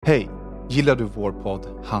Hej! Gillar du vår podd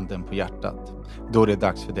Handen på hjärtat? Då är det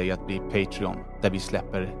dags för dig att bli Patreon, där vi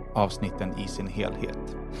släpper avsnitten i sin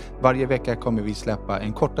helhet. Varje vecka kommer vi släppa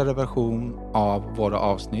en kortare version av våra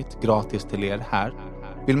avsnitt gratis till er här.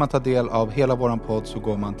 Vill man ta del av hela våran podd så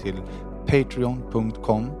går man till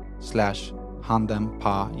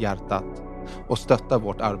patreon.com/handenpahjärtat och stöttar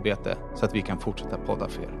vårt arbete så att vi kan fortsätta podda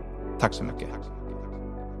för er. Tack så mycket!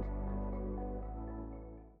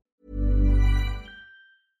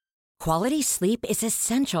 Quality sleep is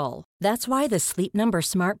essential. That's why the Sleep Number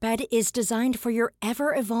Smart Bed is designed for your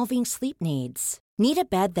ever-evolving sleep needs. Need a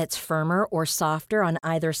bed that's firmer or softer on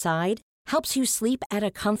either side? Helps you sleep at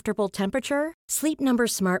a comfortable temperature? Sleep Number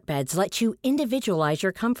Smart Beds let you individualize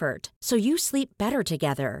your comfort, so you sleep better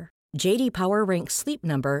together. JD Power ranks Sleep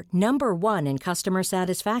Number #1 in customer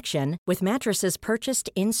satisfaction with mattresses purchased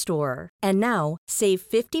in-store. And now, save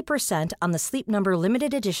 50% on the Sleep Number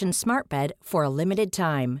Limited Edition Smart Bed for a limited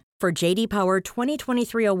time. For JD Power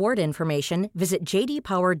 2023 award information, visit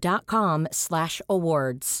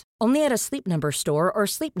jdpower.com/awards. Only at a Sleep Number store or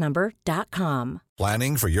sleepnumber.com.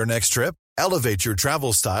 Planning for your next trip? Elevate your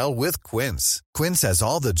travel style with Quince. Quince has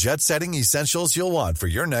all the jet-setting essentials you'll want for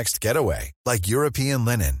your next getaway, like European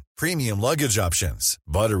linen, premium luggage options,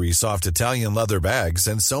 buttery soft Italian leather bags,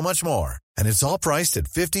 and so much more. And it's all priced at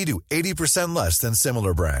 50 to 80% less than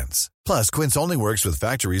similar brands. Plus, Quince only works with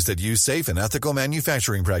factories that use safe and ethical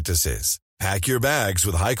manufacturing practices. Pack your bags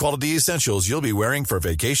with high-quality essentials you'll be wearing for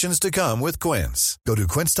vacations to come with Quince. Go to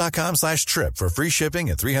quince.com/trip for free shipping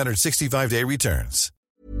and 365-day returns.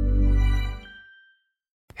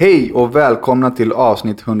 Hej och välkomna till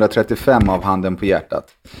avsnitt 135 av Handen på hjärtat.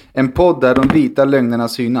 En podd där de vita lögnerna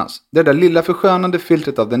synas. Det där lilla förskönande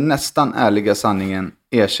filtret av den nästan ärliga sanningen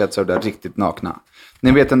ersätts av det riktigt nakna.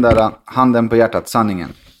 Ni vet den där Handen på hjärtat-sanningen.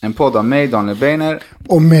 En podd av mig, Daniel Beiner.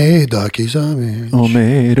 Och mig, Daki Savic. Och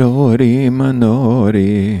mig, Rory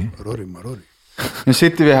Manori. Rory. Nu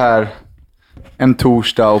sitter vi här en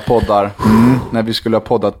torsdag och poddar. När vi skulle ha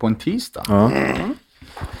poddat på en tisdag. Ja.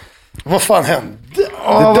 Vad fan hände? The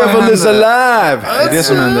devil is alive! Det är det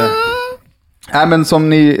som hände. Men som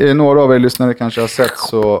ni, några av er lyssnare kanske har sett,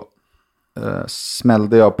 så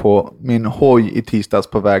smällde jag på min hoj i tisdags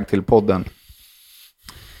på väg till podden.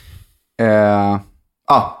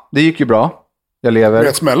 Det gick ju bra. Jag lever. Med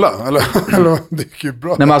att smälla? Eller det gick ju bra.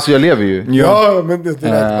 Nej, men alltså jag lever ju. Ja, men det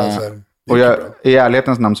räknas här. Och i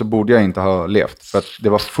ärlighetens namn så borde jag inte ha levt. För att det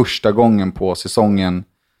var första gången på säsongen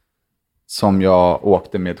som jag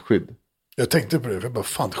åkte med skydd. Jag tänkte på det, jag bara,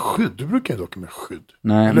 fan, skydd? Du brukar inte åka med skydd.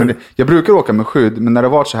 Nej, men jag brukar åka med skydd, men när det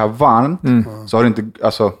varit så här varmt så har det inte,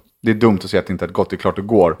 alltså det är dumt att säga att det inte har gått, det är klart det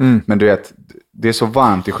går. Men du vet, det är så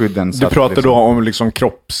varmt i skydden. Du pratar liksom, då om liksom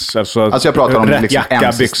kropps, alltså jag pratar om rätt liksom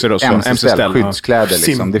jacka, byxor och så. MC-ställ, skyddskläder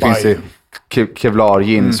liksom. Det finns i kevlar,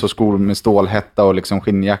 jeans och skor med stålhätta och liksom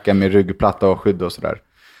skinnjacka med ryggplatta och skydd och sådär.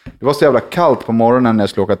 Det var så jävla kallt på morgonen när jag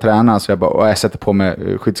skulle åka träna, så jag sätter på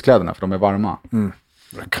mig skyddskläderna för de är varma.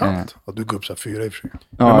 Det är kallt. Du går upp så här 4 i och för sig.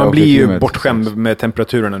 Men man blir ju bortskämd med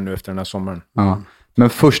temperaturerna nu efter den här sommaren. Ja. Men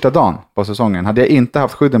första dagen på säsongen, hade jag inte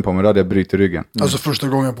haft skydden på mig, då hade jag brutit ryggen. Alltså första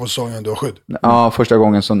gången på säsongen du har skydd? Ja, första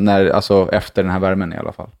gången efter den här värmen i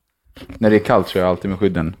alla fall. När det är kallt så är jag alltid med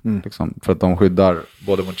skydden. Liksom, för att de skyddar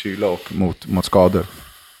både mot kyla och mot skador.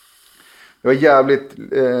 Det var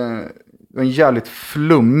en jävligt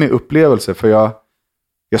flummig upplevelse, för jag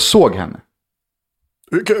såg henne.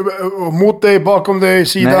 Mot dig, bakom dig,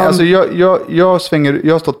 sidan? Nej, alltså jag svänger,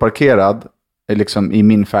 jag har stått parkerad liksom i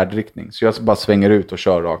min färdriktning, så jag bara svänger ut och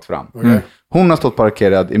kör rakt fram. Hon har stått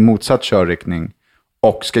parkerad i motsatt körriktning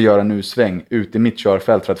och ska göra en U-sväng ut i mitt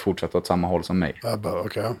körfält för att fortsätta åt samma håll som mig.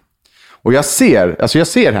 Och jag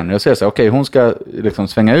ser henne, jag ser så här, okej, hon ska liksom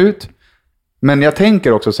svänga ut, men jag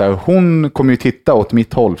tänker också så här, hon kommer ju titta åt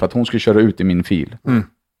mitt håll för att hon ska köra ut i min fil.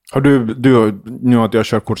 Har du nu har jag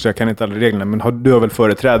körkort så jag kan inte alla reglerna, men du har väl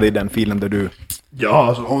företräde i den filen där du... Ja,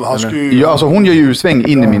 alltså han ska ju... Ja, alltså hon gör ju U-sväng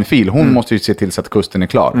in i min fil. Hon måste ju se till så att kusten är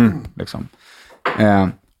klar. Liksom.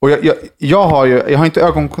 Och jag har inte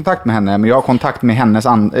ögonkontakt med henne, men jag har kontakt med hennes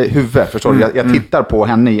huvud, förstår du? Jag tittar på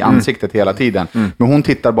henne i ansiktet hela tiden. Men hon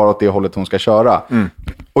tittar bara åt det hållet hon ska köra.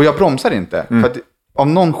 Och jag bromsar inte. För att av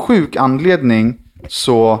någon sjuk anledning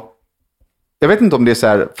så... Jag vet inte om det är så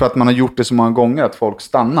här för att man har gjort det så många gånger att folk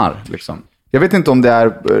stannar. Liksom. Jag vet inte om det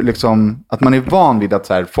är liksom, att man är van vid att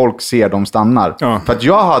så här, folk ser dem stannar. Ja. För att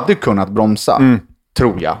jag hade kunnat bromsa,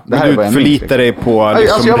 tror jag. Det här men du förlitar dig på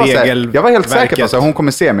liksom, jag var helt säker på att hon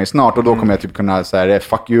kommer se mig snart. Och då kommer jag typ kunna säga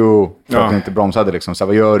fuck you. För att jag inte bromsade. Liksom, så här,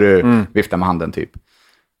 vad gör du? Vifta med handen typ.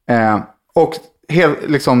 Och helt,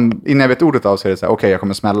 liksom, innan jag vet ordet av så är det så här, okej, jag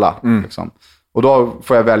kommer smälla. Liksom. Och då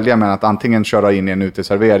får jag välja med att antingen köra in i en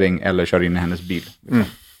uteservering eller köra in i hennes bil.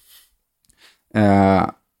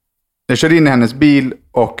 Jag kör in i hennes bil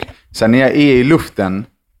och sen när jag är i luften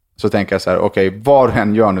så tänker jag så här, okej, var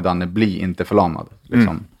hen gör nu Danne, bli inte förlamad.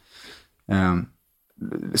 Liksom.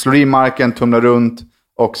 Slår i marken, tumlar runt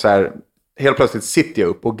och så här, helt plötsligt sitter jag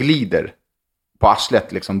upp och glider på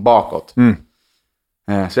arslet liksom bakåt.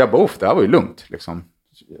 Så jag bara, det här var ju lugnt. Liksom.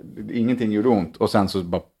 Ingenting gjorde ont. Och sen så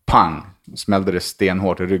bara pang, smällde det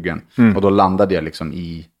stenhårt i ryggen. Och då landade jag liksom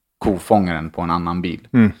i kofångaren på en annan bil.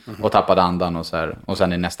 Och tappade andan och så här. Och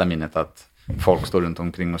sen i nästa minnet att folk står runt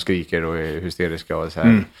omkring och skriker och är hysteriska och så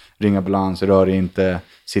här, ring ambulans, rör dig inte,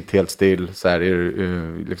 sitt helt still, så här,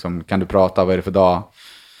 liksom, kan du prata, vad är det för dag?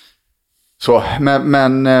 Så,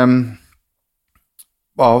 men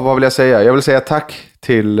vad vill jag säga? Jag vill säga tack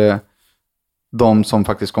till de som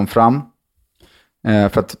faktiskt kom fram.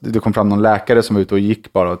 För att det kom fram någon läkare som var ute och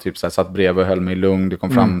gick bara och typ så här, satt bredvid och höll mig lugn. Det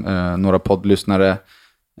kom fram några poddlyssnare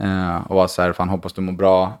och var så här, fan, hoppas du mår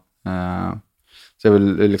bra. Så jag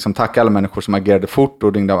vill liksom tacka alla människor som agerade fort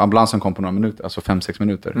och ringde. Ambulansen kom på några minuter, alltså 5-6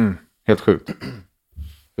 minuter. Helt sjukt.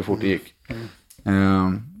 Hur fort det gick.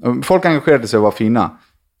 Folk engagerade sig och var fina.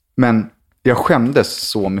 Men jag skämdes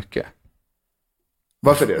så mycket.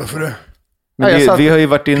 Varför det? Varför det? Men vi har ju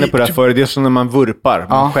varit inne på det här förut. Det är som när man vurpar,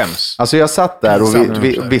 man skäms. Alltså jag satt där och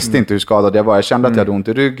vi visste inte hur skadad jag var. Jag kände att jag hade ont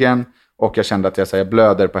i ryggen. Och jag kände att jag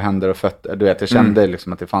blöder på händer och fötter. Du vet, jag kände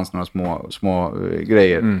liksom att det fanns några små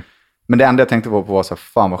grejer. Men det enda jag tänkte på var så här,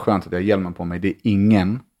 fan vad skönt att jag har hjälmen på mig. Det är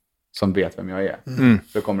ingen som vet vem jag är.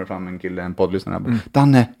 Så kommer det fram en kille, en poddlyssnare. Bara,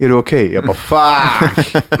 Danne, är du okej? Jag bara,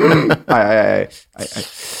 fuck! Aj.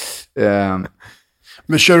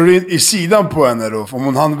 Men kör du in i sidan på henne då? Om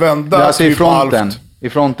hon hann vända alltså typ i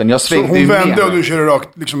fronten. Jag svängde så hon ju vände med. Och du körde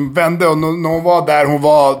rakt, liksom vände och när hon var där, hon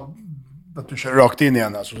var att du körde rakt in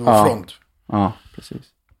igen, alltså front. Ja, precis.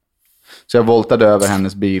 Så jag voltade över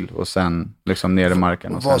hennes bil och sen liksom ner i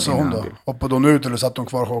marken. Och vad sa hon då? Hoppade hon ut eller satt hon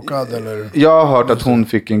kvar chockad? Eller? Jag har hört att hon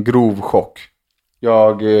fick en grov chock.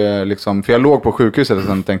 För jag låg på sjukhuset och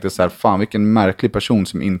sen tänkte så här, fan vilken märklig person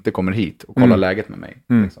som inte kommer hit och kollar läget med mig.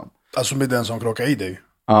 Liksom. Alltså med den som krockade i dig?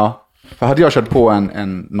 Ja. För hade jag kört på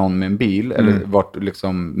någon med en bil eller varit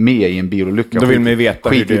liksom med i en bilolycka, då vill man ju veta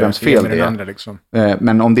hur det är fel det är. Andra, liksom.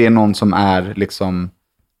 Men om det är någon som är liksom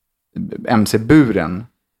MC-buren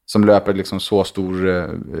som löper liksom så stor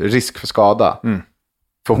risk för skada.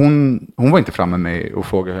 För hon var inte framme med mig och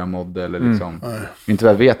frågade hur jag mådde eller liksom, inte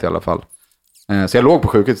vad jag vet i alla fall. Så jag låg på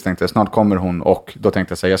sjukhuset och tänkte snart kommer hon, och då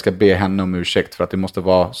tänkte jag så här, jag ska be henne om ursäkt för att det måste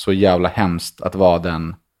vara så jävla hemskt att vara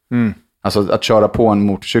den. Alltså att köra på en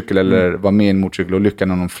motorcykel eller vara med i en motorcykel och lycka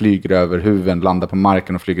när någon flyger över huven, landar på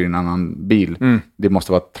marken och flyger in en annan bil. Det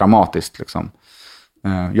måste vara traumatiskt liksom.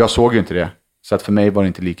 Jag såg ju inte det. Så att för mig var det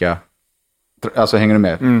inte lika... Alltså hänger du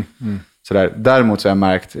med? Sådär. Däremot så har jag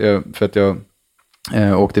märkt, för att jag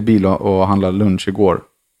åkte bil och handlade lunch igår.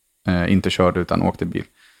 Inte körde utan åkte bil.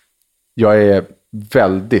 Jag är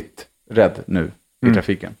väldigt rädd nu i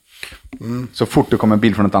trafiken. Så fort det kommer en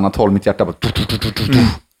bil från ett annat håll, mitt hjärta bara...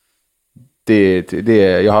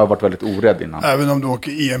 Jag har varit väldigt orädd innan. Även om du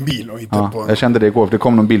åker i en bil och inte på en... Jag kände det igår, för det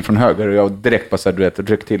kom någon bil från höger och jag direkt bara så här,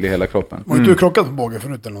 ryckte till i hela kroppen. Var inte du krockat på bågen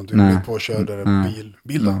förut eller någonting? Nej. På och körde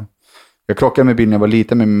bil då? Jag krockade med bilen när jag var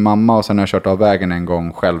liten med min mamma och sen har jag kört av vägen en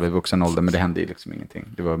gång själv i vuxen ålder, men det hände liksom ingenting.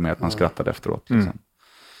 Det var mer att man skrattade efteråt. Liksom.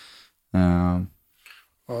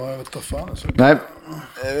 Ja, jag vet inte fan. Alltså. Nej,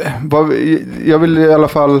 jag vill i alla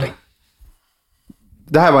fall...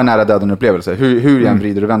 Det här var en nära döden upplevelse. Hur jag än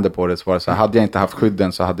vrider och vänder på det så var det så här, hade jag inte haft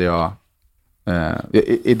skydden så hade jag...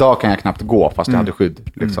 idag kan jag knappt gå fast jag hade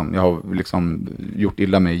skydd. Liksom. Jag har liksom gjort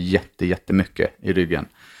illa mig jättemycket i ryggen.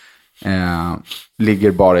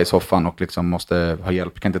 Ligger bara i soffan och liksom måste ha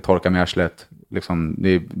hjälp. Kan inte torka med arslet. Liksom,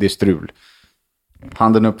 det är strul.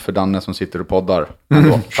 Handen upp för Danne som sitter och poddar.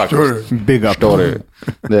 Big up.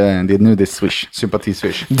 Det är nu det är swish.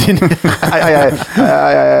 Sympati-swish.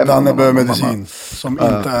 Danne behöver medicin som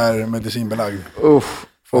inte är medicinbelagd.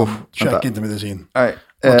 Käka inte medicin.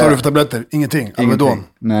 Vad tar du för tabletter? Ingenting. Alvedon.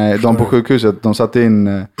 Nej, de på sjukhuset, de satte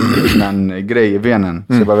in en grej i benen.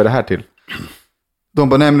 Så vad är det här till? De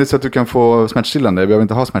bara, nej men det är så att du kan få smärtstillande. Jag behöver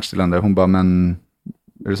inte ha smärtstillande. Hon bara, men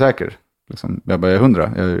är du säker? Liksom, jag bara, jag är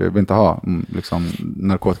 100. Jag vill inte ha liksom,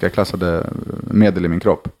 narkotikaklassade medel i min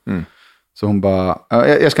kropp. Så hon bara,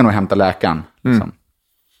 jag ska nog hämta läkaren. Liksom.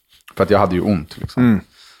 För att jag hade ju ont. Liksom.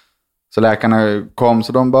 Så läkarna kom,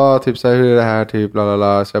 så de bara, typ så här, hur är det här? Typ,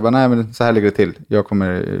 lalala. Så jag bara, nej men så här ligger det till.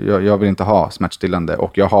 Jag vill inte ha smärtstillande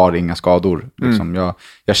och jag har inga skador. Liksom.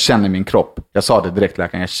 Jag känner min kropp. Jag sa det direkt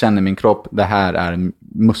läkaren, jag känner min kropp. Det här är en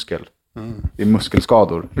muskel. Det är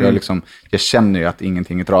muskelskador. Jag känner ju att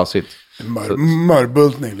ingenting är trasigt.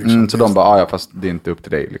 Mörbultning liksom. Så de bara, ja fast det är inte upp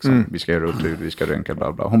till dig liksom. Vi ska göra ultraljud, vi ska röntga,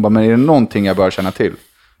 bla bla. Hon bara, men är det någonting jag bör känna till?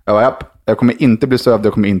 Jag bara, jag kommer inte bli sövd,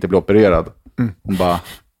 jag kommer inte bli opererad. Hon bara,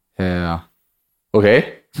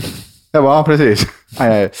 okej. Jag bara, ja precis.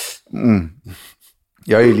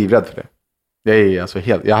 Jag är ju livrädd för det. Jag är alltså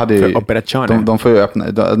helt, jag hade ju, de får ju öppna,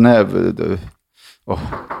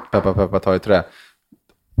 peppa tar i trä.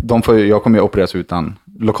 Jag kommer ju opereras utan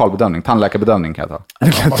lokalbedömning, tandläkarbedömning kan jag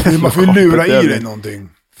ta. Man får ju lura i dig någonting.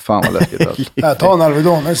 Fan vad läskigt alltså. Ta en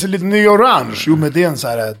Alvedon, den ser lite ny orange. Jo men det är en så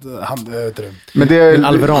här men det är en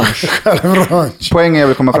Alverange. Poängen jag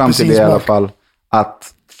vill komma fram till det i alla fall,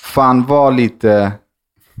 att fan var lite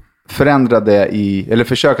förändrade eller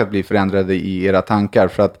försök att bli förändrade i era tankar,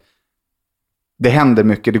 för att det händer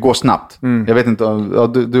mycket, det går snabbt. Jag vet inte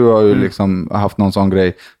om, du har ju liksom haft någon sån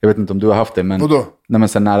grej. Jag vet inte om du har haft det, men när man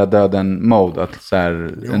säger nära döden mode, att så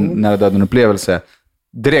här, en nära döden upplevelse,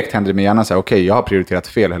 direkt händer det med hjärnan så här, okej, jag har prioriterat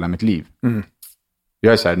fel hela mitt liv.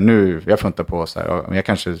 Jag är så här, nu, jag funtar på så här, jag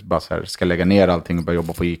kanske bara så här, ska lägga ner allting och börja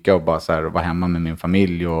jobba på ICA och bara så här, vara hemma med min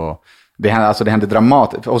familj. Och det händer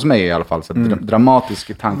dramatiskt, hos mig i alla fall, så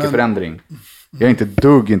dramatisk tankeförändring. Jag är inte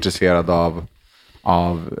dugg intresserad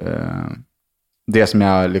av det som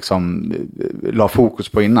jag liksom la fokus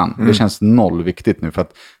på innan. Det känns noll viktigt nu, för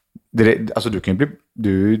att alltså du kan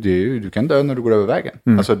du kan dö när du går över vägen.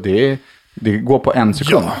 Alltså det går på en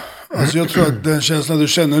sekund. Ja, alltså jag tror att den känslan du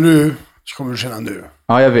känner nu så kommer du känna nu.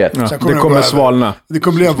 Ja, jag vet. Ja, det kommer svalna. Det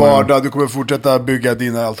kommer bli en vardag, du kommer fortsätta bygga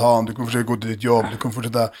din altan, du kommer försöka gå till ditt jobb, du kommer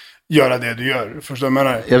fortsätta göra det du gör. Förstår du vad jag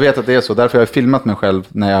menar? Jag vet att det är så, därför har jag filmat mig själv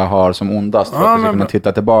när jag har som ondast, för att kunna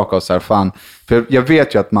titta tillbaka och så här, fan. För jag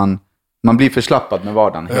vet ju att man blir förslappad med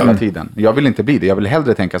vardagen hela tiden. Jag vill inte bli det. Jag vill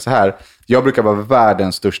hellre tänka så här. Jag brukar vara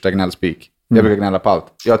världens största gnällspik. Jag brukar gnälla på allt.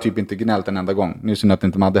 Jag har typ inte gnällt en enda gång. Nu synd att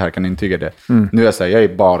inte Madde här kan intyga det. Nu är jag så här, jag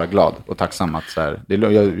är bara glad och tacksam att så här,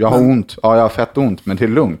 jag har ont. Ja, jag har fett ont, men det är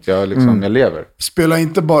lugnt. Jag lever. Spela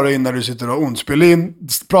inte bara in när du sitter och har ont. Spela in,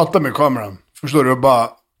 prata med kameran. Förstår du?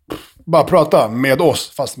 Bara prata med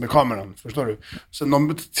oss, fast med kameran. Förstår du? Sen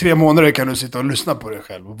om 3 månader kan du sitta och lyssna på dig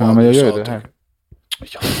själv. Och men jag gör det här.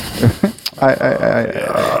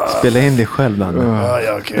 Spela in dig själv då.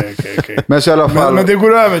 Okej. Men så i alla fall, men det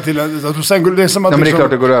går över till att du sen, det är som att det är klart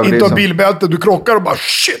det går över. Inte har bilbälte, du krockar och bara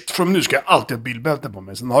shit, från nu ska jag alltid ha bilbälte på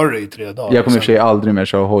mig. Sen har du det i 3 dagar. Jag kommer i och för sig aldrig mer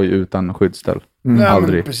köra hoj utan skyddsställ.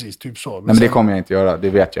 Aldrig. Men precis, typ så. Men det kommer jag inte göra, det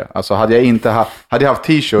vet jag. Alltså hade jag haft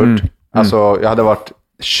t-shirt, alltså jag hade varit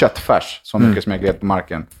köttfärs så mycket som jag gled på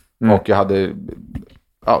marken. Och jag hade...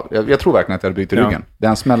 Ja, jag tror verkligen att jag hade brytt ryggen.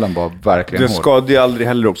 Den smällen var verkligen hård. Det skadar ju aldrig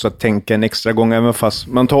heller också att tänka en extra gång, även fast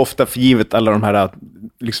man tar ofta för givet alla de här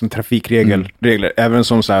liksom, trafikregler, även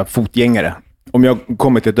som så här fotgängare. Om jag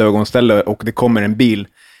kommer till ett ögonställe och det kommer en bil,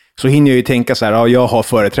 så hinner jag ju tänka så här, ja, jag har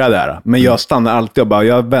företräde här. Men jag stannar alltid och bara,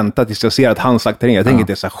 jag väntar tills jag ser att han saktar in. Jag tänker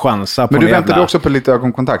inte så här, chansa på. Men du väntade också på lite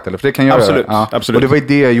ögonkontakt, eller? För det kan jag absolut, göra. Ja. Absolut. Och det var ju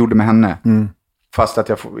det jag gjorde med henne. Fast att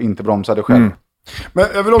jag inte bromsade själv. Men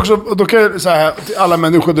jag vill också, då kan jag säga till alla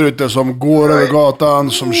människor där ute som går över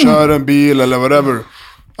gatan, som kör en bil eller whatever.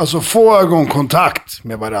 Alltså få ögonkontakt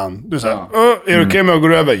med varandra. Du säger, är det okej med att gå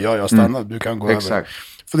över? Ja, jag stannar, du kan gå över.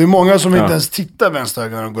 För det är många som inte ens tittar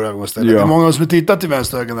vänsterögon när de går över och ställer. Det är många som tittar till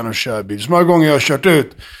vänsterögon när de kör bil. Så många gånger jag har kört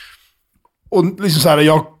ut. Och liksom så här,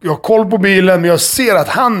 jag har koll på bilen, men jag ser att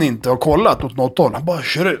han inte har kollat åt något håll. Han bara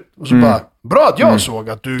kör ut. Och så bara, bra att jag såg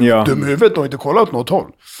att du dum huvudet och inte kollat åt något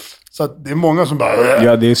håll. Så att det är många som bara...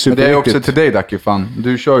 Ja, det är superviktigt. Men det är också till dig, Dacke, fan.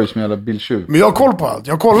 Du kör ju som jävla biltjuv. Men jag har koll på allt.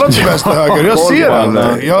 Jag kollar till vänster och höger. Jag ser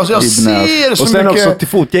allt. Jag ser så mycket. Och sen också till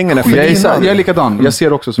fotgängarna. Jag är likadan. Jag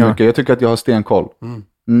ser också så mycket. Jag tycker att jag har stenkoll.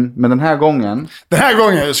 Men den här gången...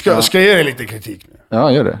 Ska jag ge dig lite kritik nu?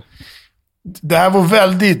 Ja, gör det. Det här var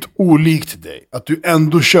väldigt olikt dig. Att du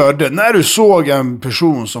ändå körde. När du såg en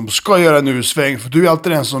person som ska göra en U-sväng. För du är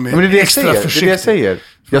alltid den som är extra försiktig. Det är det jag säger.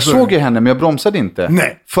 Jag såg ju henne, men jag bromsade inte.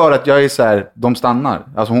 Nej. För att jag är så här, de stannar.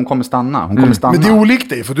 Alltså hon kommer stanna. Men det är olikt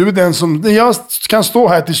dig. För du är den som, när jag kan stå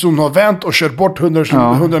här tills hon har vänt och kört bort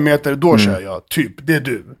 100 meter, då kör jag. Typ, det är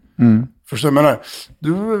du. Förstår du vad jag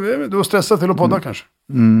menar? Du har stressat till att podda kanske.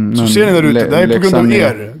 Så ser ni där ute, det är på grund av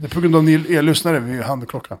er. Det är på grund av er lyssnare vid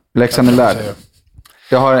handklockan. Läxan är lärd.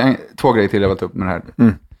 Jag har 2 grejer till jag vill ta upp med det här.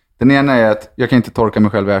 Den ena är att jag kan inte torka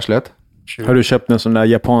mig själv i arslet. Har du köpt en sån där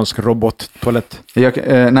japansk robottoalett?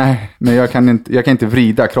 Nej, men jag kan inte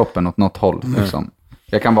vrida kroppen åt något håll. Liksom.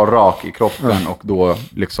 Jag kan vara rak i kroppen och då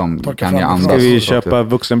liksom kan jag andas. Ska vi köpa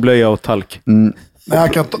vuxenblöja och talk? Nej,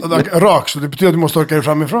 jag kan rak, så det betyder att du måste torka dig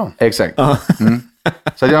framifrån. Exakt.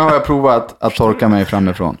 Så jag har provat att torka mig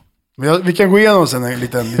framifrån. Vi kan gå igenom sen en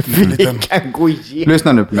liten... kan gå igenom.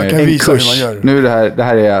 Lyssna nu på mig. Jag kan visa hur man gör. Nu är det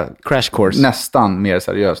här är Crash course. nästan mer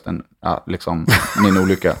seriöst än liksom min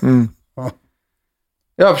olycka.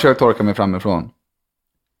 Jag har försökt torka mig framifrån.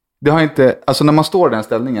 Det har inte... Alltså när man står i den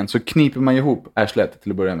ställningen så kniper man ihop arslet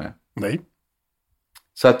till att börja med. Nej.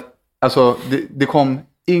 Så att, alltså, det kom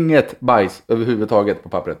inget bajs överhuvudtaget på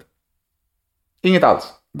pappret. Inget alls.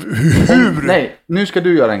 Hur? Nej, nu ska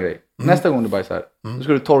du göra en grej. Nästa gång du bajsar, då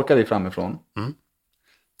ska du torka dig framifrån.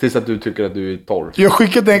 Tills att du tycker att du är torr. Jag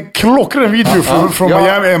skickade en klockren video från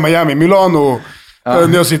Miami, Milano.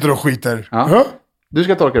 När jag sitter och skiter. Ja. Du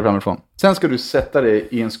ska torka dig framifrån. Sen ska du sätta dig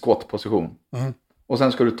i en skottposition. Och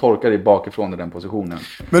sen ska du torka dig bakifrån i den positionen.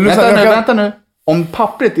 Men vänta nu. Om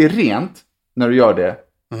pappret är rent när du gör det,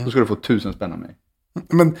 då ska du få 1000 spänn av mig.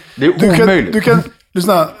 Men det är omöjligt. Du kan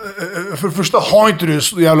lyssna, för det första har inte du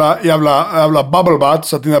så jävla bubble butt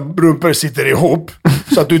så att dina rumpor sitter ihop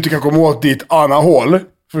så att du inte kan komma åt ditt hål.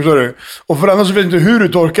 Förstår du? Och för annars så vet inte hur du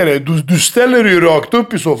torkar dig. Du ställer dig ju rakt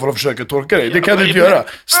upp i så för att försöka torka dig. Det kan du inte göra.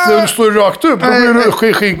 Står du rakt upp, då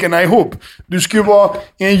blir skinkorna ihop. Du ska ju vara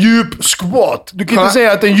en djup squat. Du kan inte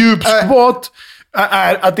säga att en djup squat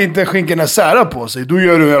är att inte skinkorna särar på sig. Då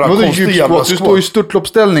gör du en jävla konstig jävla squat. Du står i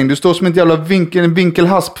störtloppsställning. Du står som ett jävla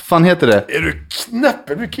vinkelhasp. Fan heter det? Är du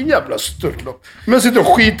knäppen? Vilken jävla störtlopp. Men jag sitter och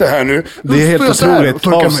skiter här nu. Det är helt otroligt.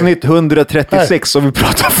 Avsnitt 136 och vi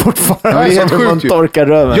pratar fortfarande. Det är helt man torkar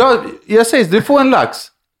röven. Jag säger du får en lax.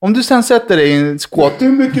 Om du sen sätter dig i en squat.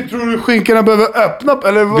 Hur mycket tror du skinkorna behöver öppna?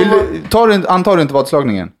 Eller antar du inte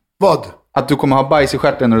vadslagningen? Vad? Att du kommer ha bajs i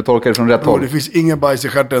stjärten när du torkar dig från rätt håll. Det finns ingen bajs i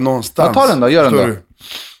stjärten någonstans. Ta den då,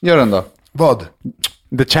 gör den då. Vad?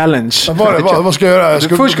 The challenge. Vad ska jag göra?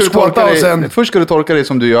 Först ska du torka dig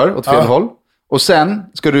som du gör, åt fel håll. Och sen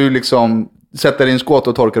ska du liksom sätta dig i en squat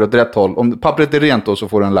och torka dig åt rätt håll. Om pappret är rent då så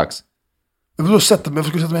får du en lax. Varför ska du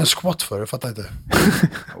sätta mig i en squat för? Jag fattar inte.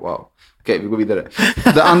 Wow. Okej, vi går vidare.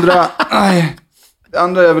 Det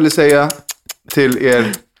andra jag ville säga till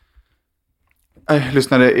er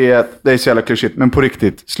lyssnare det är så jävla klyschigt, men på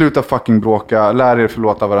riktigt, sluta fucking bråka, lär er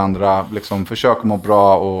förlåta varandra, liksom, försök att må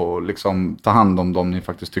bra och liksom, ta hand om dem ni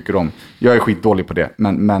faktiskt tycker om. Jag är skitdålig på det,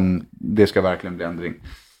 men det ska verkligen bli ändring.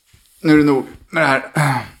 Nu är det nog med det här.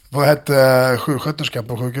 Vad hette sjuksköterskan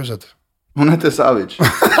på sjukhuset? Hon hette Savage.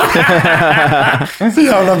 Så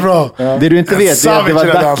jävla bra. Ja. Det du inte vet är att det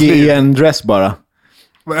var Ducky i en dress bara.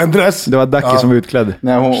 En dress? Det var Ducky som var utklädd.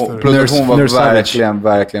 Nej, hon var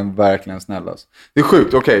verkligen snäll. Alltså. Det är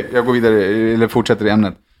sjukt. Okej, jag går vidare, eller fortsätter i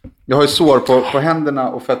ämnet. Jag har ju sår på händerna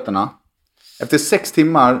och fötterna. Efter 6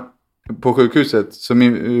 timmar på sjukhuset så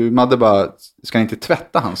min Madde bara, ska inte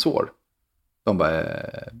tvätta hans sår? De bara,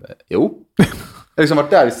 jo. Jag har liksom varit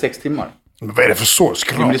där i 6 timmar. Men vad är det för sår?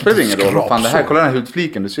 Det spelar ingen roll. Fan, det här, kolla den här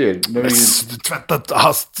hudfliken du ser. Du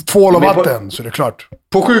tvättat tvål och vatten, så är det klart.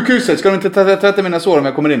 På sjukhuset ska du inte tvätta mina sår om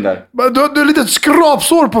jag kommer in där? Men du har lite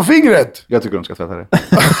skrapsår på fingret. Jag tycker de ska tvätta det.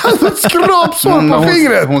 Skrapsår på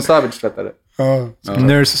fingret. Hon Savage tvättar det. Ja.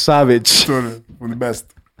 Nurse Savage. Hon är bäst.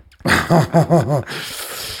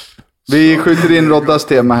 Vi skjuter in Roddas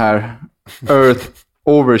tema här. Earth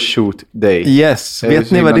Overshoot Day. Yes.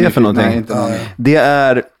 Vet ni vad det är för någonting? Nej, inte någon. Det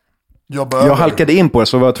är... Jag halkade in på det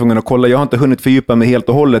så var jag tvungen att kolla. Jag har inte hunnit fördjupa mig helt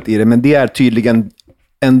och hållet i det. Men det är tydligen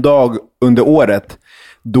en dag under året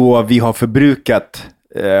då vi har förbrukat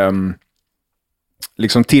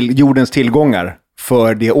liksom jordens tillgångar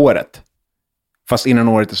för det året. Fast innan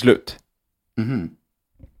året är slut. Mm.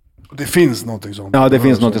 Det finns någonting sånt. Ja, det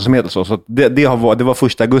finns någonting som heter så. Så det var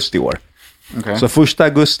 1 augusti i år. Okay. Så 1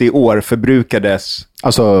 augusti i år förbrukades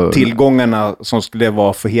tillgångarna som skulle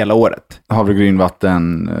vara för hela året. Havregryn,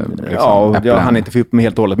 vatten, liksom, ja, jag hann inte fördjupa mig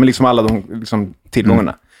helt och hållet. Men liksom alla de liksom,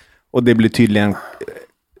 tillgångarna. Och det blir tydligen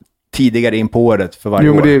tidigare in på året för varje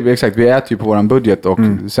år. Men det är exakt. Vi äter ju på våran budget och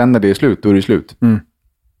sen när det är slut, då är det slut.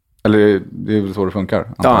 Eller det är väl så det funkar.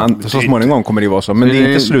 Ja, så småningom kommer det vara så. Men det är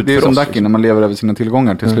inte slut för oss. Det är som Ducky liksom. När man lever över sina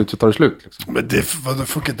tillgångar. Till slut så tar det slut. Liksom. Men det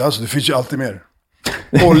funkar inte alls. Det finns ju alltid mer.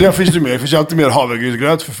 Olja finns det mer. Det finns ju alltid mer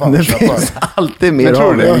havregrynsgröt för fan. Det finns alltid mer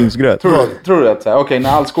havregrynsgröt. Tror du att okej, när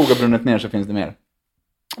all skog har brunnit ner så finns det mer?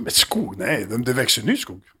 Men skog? Nej, det växer ny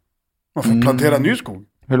skog. Man får plantera ny skog.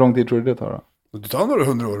 Hur lång tid tror du det tar då? Det tar några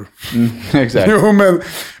 100 år. Exakt. Jo,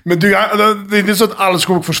 men det är inte så att all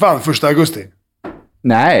skog försvann 1 augusti.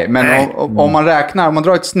 Nej, men om man räknar, om man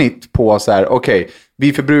drar ett snitt på så här, okej,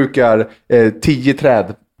 vi förbrukar 10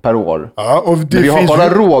 träd per år. Ja, och vi har bara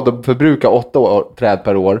råd att förbruka 8 träd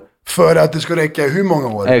per år. För att det ska räcka hur många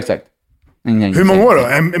år? Exakt. Hur många år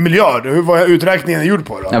då? 1 miljard? Hur var uträkningen gjord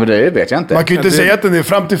på då? Ja, men det vet jag inte. Man kan ju inte säga att den är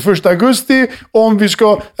fram till 1 augusti om vi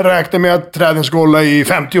ska räkna med att träden ska hålla i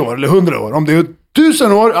 50 år eller 100 år. Om det är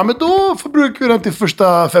 1000 år, ja men då förbrukar vi den till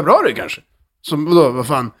 1 februari kanske. Som då, vad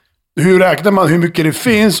fan. Hur räknar man hur mycket det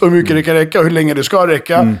finns och hur mycket det kan räcka och hur länge det ska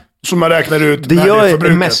räcka. Så man räknar ut det när jag det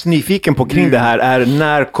är är mest nyfiken på kring det här är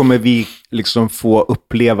när kommer vi liksom få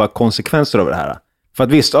uppleva konsekvenser av det här? För att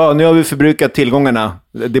visst, nu har vi förbrukat tillgångarna.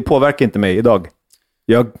 Det påverkar inte mig idag.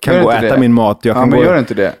 Jag kan gå och äta min mat. Jag kan men gå... gör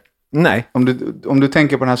inte det? Nej. Om du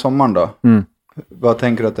tänker på den här sommaren då. Vad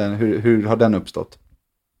tänker du att hur har den uppstått?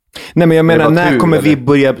 Nej, men jag menar, när kommer vi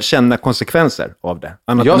börja känna konsekvenser av det?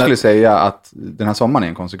 Jag skulle säga att den här sommaren är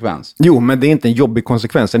en konsekvens. Jo, men det är inte en jobbig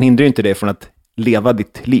konsekvens. Den hindrar ju inte dig från att leva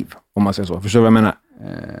ditt liv, om man säger så. Förstår du vad jag menar?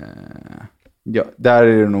 Ja, där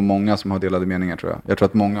är det nog många som har delade meningar, tror jag. Jag tror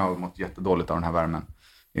att många har mått jättedåligt av den här värmen.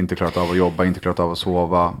 Inte klarat av att jobba, inte klarat av att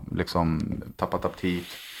sova, liksom tappat aptit.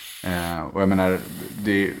 Och jag menar,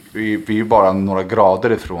 vi är ju bara några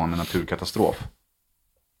grader ifrån en naturkatastrof.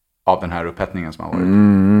 Av den här upphettningen som har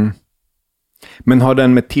varit. Men har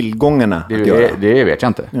den med tillgångarna att göra? Det vet jag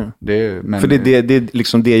inte. Ja. Men för det är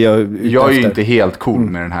liksom det jag är ju inte helt cool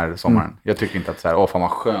med den här sommaren. Jag tycker inte att så här, fan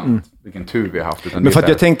vad skönt, vilken tur vi har haft. Utan men för att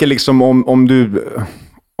jag tänker liksom om du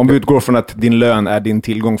utgår från att din lön är din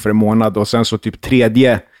tillgång för en månad och sen så typ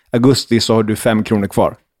 3 augusti så har du 5 kronor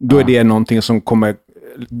kvar. Då är det någonting som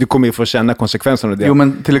du kommer ju få känna konsekvenserna av det. Jo,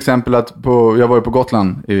 men till exempel att jag var ju på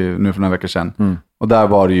Gotland nu för några veckor sedan. Och där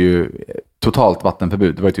var det ju totalt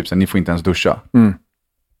vattenförbud. Det var ju typ så här, ni får inte ens duscha.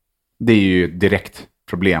 Det är ju direkt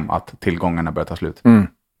problem att tillgångarna börjar ta slut.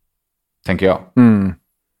 Tänker jag.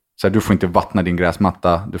 Så här, du får inte vattna din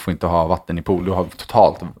gräsmatta, du får inte ha vatten i pool, du har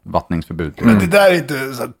totalt vattningsförbud. Men det där är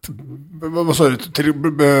inte så att, vad sa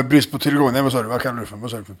du, brist på tillgång? Nej, vad sa du? Vad kallar du för?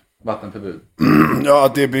 Vad sa du för? Vattenförbud. Ja,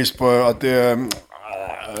 att det är brist på, att det är...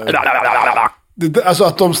 Alltså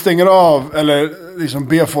att de stänger av eller liksom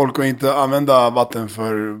ber folk att inte använda vatten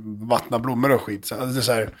för vattna blommor och skit. Alltså det är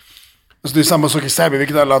så här, alltså det är samma sak i Serbien,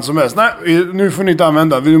 vilket annat land som helst. Nej, nu får ni inte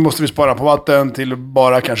använda. Nu måste vi spara på vatten till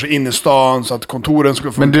bara kanske in i stan så att kontoren ska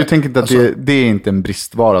funka. Men du tänker inte att det är inte en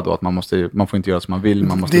bristvara då? Att man får inte göra som man vill,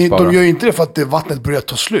 man måste spara? De gör inte det för att vattnet börjar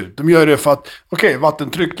ta slut. De gör det för att,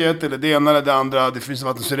 vattentrycket eller det ena eller det andra, det finns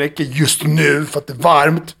vatten som räcker just nu för att det är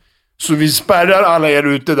varmt. Så vi spärrar alla er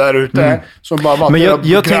ute där ute som bara vattnar jag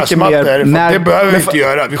gräsmattor. Det behöver vi inte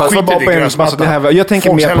göra. Vi skiter i gräsmattor. Jag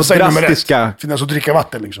tänker mer på drastiska... Finnas att dricka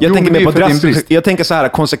vatten liksom. Jag tänker mer på drastiska... Jag tänker så här,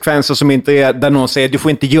 konsekvenser som inte är där någon säger du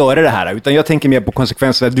får inte göra det här. Utan jag tänker mer på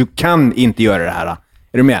konsekvenser där du kan inte göra det här.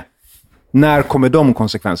 Är du med? När kommer de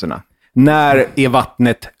konsekvenserna? När är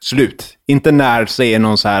vattnet slut? Inte när säger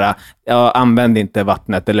någon så här, använd inte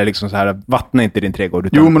vattnet eller liksom så här, vattna inte din trädgård.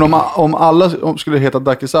 Jo, men om alla skulle heta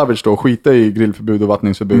Ducky Savage då, skita i grillförbud och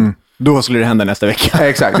vattningsförbud. Då skulle det hända nästa vecka.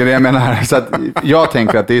 Exakt, det är det jag menar. Så att jag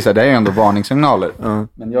tänker att det är så här, det är ändå varningssignaler.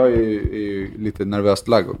 Men jag är ju lite nervöst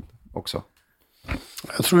lagd också.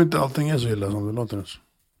 Jag tror inte allting är så illa som det låter.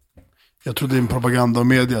 Jag tror det är en propaganda och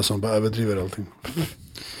media som bara överdriver allting.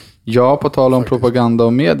 Ja, på tal om propaganda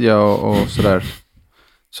och media och sådär.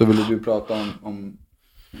 Så ville du prata om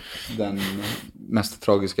den mest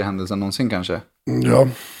tragiska händelsen någonsin kanske? Ja.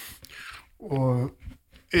 Och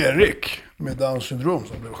Erik med Downs syndrom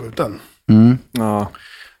som blev skjuten. Ja.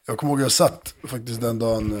 Jag kommer ihåg jag satt faktiskt den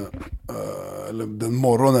dagen, eller den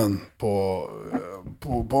morgonen på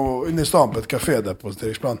inne i stan på ett café där på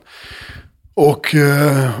Stegsplan. Och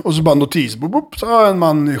så bara notis. Så har en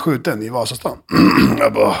man skjuten i Vasastan.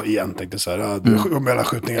 Jag bara igen tänkte så här. Mellan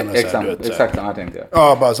skjutningarna. Exakt så här tänkte jag.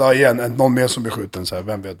 Ja, bara så här igen. Någon mer som blir skjuten. Så här,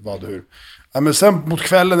 vem vet vad och hur. Ja, men sen mot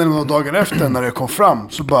kvällen eller några dagar efter när det kom fram.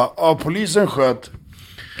 Så bara, polisen sköt.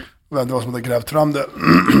 Det var som hade grävt fram det.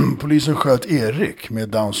 Polisen sköt Erik med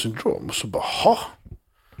Downs syndrom. Och så bara,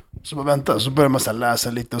 Så bara vänta, så börjar man så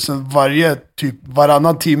läsa lite. Och sen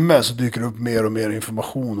varannan timme så dyker det upp mer och mer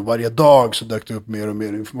information. Och varje dag så dök det upp mer och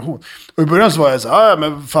mer information. Och i början så var jag så här,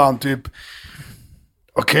 men fan typ...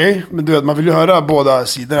 Okej, men du vet, man vill ju höra båda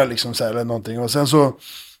sidorna liksom så här, eller någonting. Och sen så...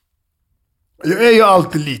 Jag är ju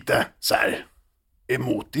alltid lite så här...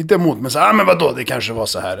 Inte emot, men så här, men vadå, det kanske var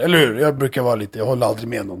så här. Eller hur? Jag brukar vara lite... Jag håller aldrig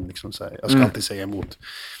med någon liksom så här. Jag ska alltid säga emot.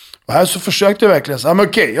 Och här så försökte jag verkligen säga, men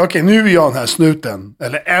okej, nu är jag den här snuten.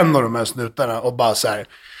 Eller en av de här snutarna. Och bara så här.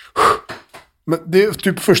 Men det är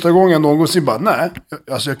typ första gången jag någonsin bara, nej.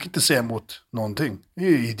 Alltså jag kan inte säga emot någonting. Det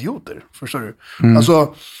är idioter, förstår du?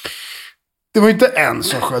 Alltså, det var inte en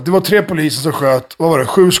som sköt. Det var 3 poliser som sköt. Vad var det?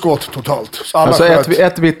 7 skott totalt. Så alla alltså sköt.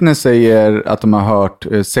 ett vittne säger att de har hört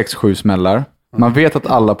 6-7 smällar. Man vet att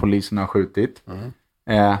alla poliserna har skjutit.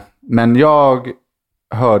 Men jag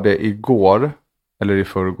hörde igår, eller i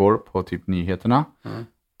förrgår på typ nyheterna,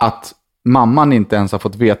 att mamman inte ens har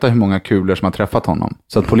fått veta hur många kulor som har träffat honom.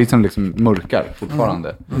 Så att polisen liksom mörkar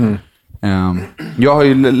fortfarande. Jag har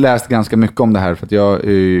ju läst ganska mycket om det här för att jag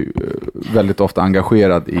är ju väldigt ofta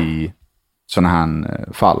engagerad i sådana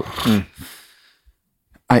här fall.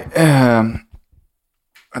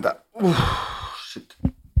 Vänta. Shit.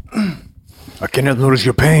 I cannot notice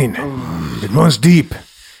your pain. It runs deep.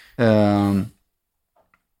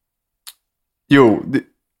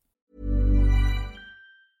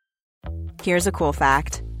 Here's a cool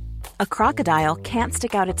fact. A crocodile can't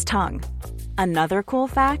stick out its tongue. Another cool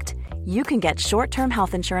fact, you can get short-term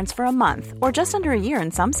health insurance for a month or just under a year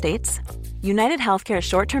in some states. United Healthcare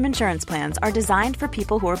short-term insurance plans are designed for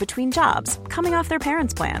people who are between jobs, coming off their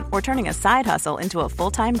parents' plan, or turning a side hustle into a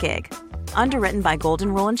full-time gig. Underwritten by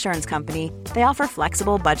Golden Rule Insurance Company, they offer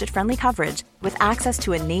flexible, budget-friendly coverage with access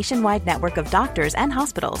to a nationwide network of doctors and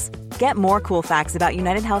hospitals. Get more cool facts about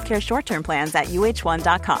United Healthcare short-term plans at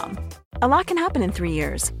uh1.com. A lot can happen in 3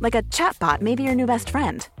 years, like a chatbot may be your new best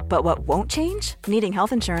friend. But what won't change? Needing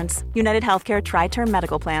health insurance. United Healthcare Tri-Term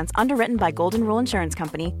Medical Plans, underwritten by Golden Rule Insurance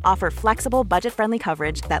Company, offer flexible, budget-friendly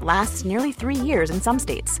coverage that lasts nearly 3 years in some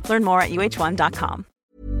states. Learn more at uh1.com.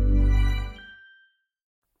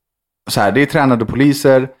 Så här, det är tränade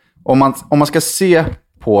poliser. Om man ska se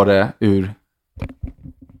på det ur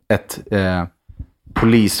ett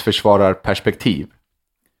polisförsvararperspektiv,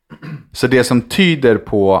 så det som tyder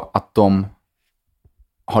på att de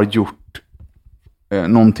har gjort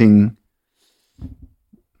någonting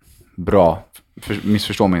bra,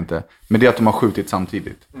 missförstå mig inte, men det är att de har skjutit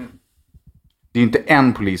samtidigt. Det är inte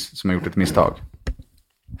en polis som har gjort ett misstag.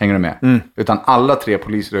 Hänger du med? Utan alla 3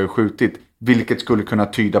 poliser har skjutit, vilket skulle kunna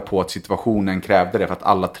tyda på att situationen krävde det för att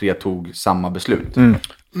alla 3 tog samma beslut.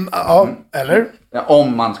 Ja, eller? Ja,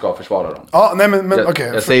 om man ska försvara dem. Ja, nej men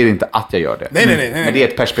okej. Jag säger inte att jag gör det. Nej. Men det är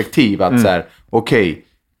ett perspektiv att så här, okej,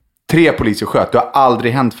 3 poliser sköt, det har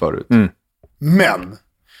aldrig hänt förut. Men,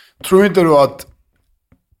 tror inte du att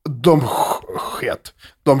de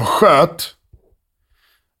sköt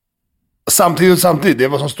samtidigt, det är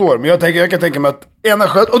vad som står. Men jag kan tänka mig att ena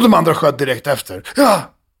sköt och de andra sköt direkt efter. Ja,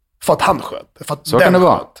 för att han sköt. För att så kan det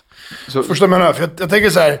vara. Så, förstår du vad jag menar? För jag tänker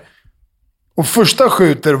så här, om första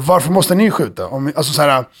skjuter, varför måste ni skjuta? Alltså så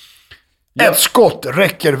här, ett skott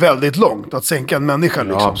räcker väldigt långt att sänka en människa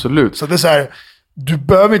liksom. Ja, absolut. Så det är så här, du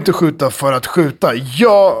behöver inte skjuta för att skjuta.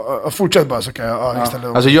 Fortsätt bara så kan jag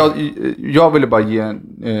istället. Alltså jag ville bara ge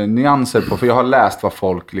nyanser på, för jag har läst vad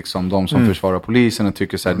folk, liksom, de som försvarar polisen och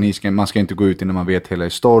tycker så här, man ska inte gå ut innan man vet hela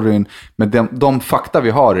storyn. Men de fakta vi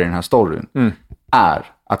har i den här storyn är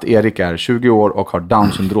att Erik är 20 år och har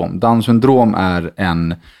Down syndrom. Down syndrom är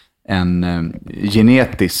en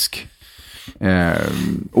genetisk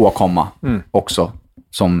åkomma också,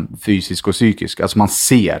 som fysisk och psykisk. Alltså man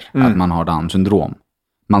ser att man har Down syndrom.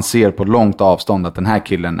 Man ser på långt avstånd att den här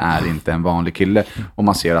killen är inte en vanlig kille, och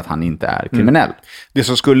man ser att han inte är kriminell. Det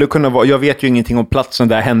som skulle kunna vara, jag vet ju ingenting om platsen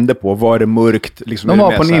där hände på, var det mörkt? Liksom, de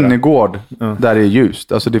var på en innergård där det är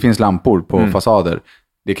ljust, alltså det finns lampor på fasader.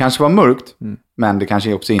 Det kanske var mörkt, men det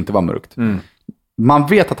kanske också inte var mörkt. Man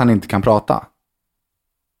vet att han inte kan prata.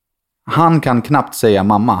 Han kan knappt säga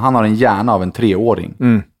mamma. Han har en hjärna av en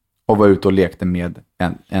 3-åring. Och var ute och lekte med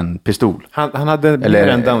en pistol. Han hade mer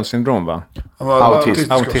än Down syndrom, va?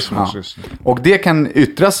 Autism. Ja. Och det kan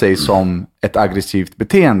yttra sig som ett aggressivt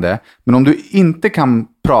beteende. Men om du inte kan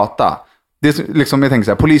prata. Det är liksom, jag tänker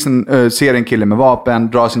så här, polisen ser en kille med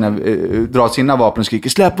vapen, drar sina vapen och skriker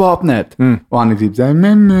släpp vapnet. Och han är typ så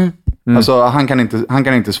här, Alltså han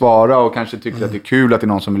kan inte svara och kanske tycker att det är kul att det är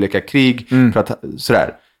någon som vill leka krig för att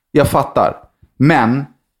sådär. Jag fattar. Men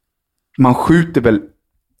man skjuter väl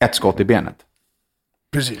ett skott i benet.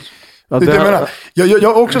 Precis. Ja, det jag menar.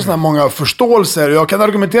 Jag har också sådana många förståelser. Jag kan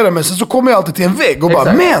argumentera, men sen så kommer jag alltid till en vägg och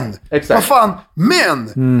bara, men! Vad fan? Men!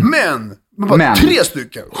 Men 3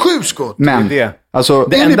 stycken, 7 skott. Men alltså,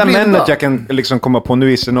 det enda männet jag kan liksom komma på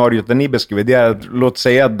nu i scenariot där ni beskriver, det är att, låt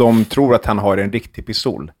säga att de tror att han har en riktig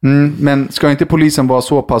pistol. Men ska inte polisen vara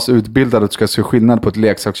så pass utbildad att du ska se skillnad på ett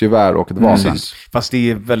leksaksgevär och ett vapen? Fast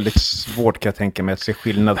det är väldigt svårt, kan jag tänka mig, att se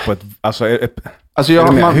skillnad på ett...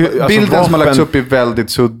 Bilden som har lagts upp är väldigt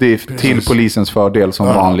suddig till polisens fördel som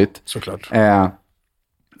vanligt. Såklart.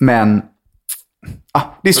 Men...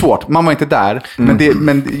 det är svårt, man var inte där.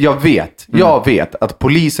 Men jag vet att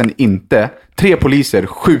polisen inte, 3 poliser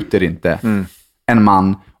skjuter inte en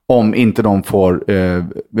man om inte de får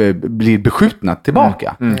bli beskjutna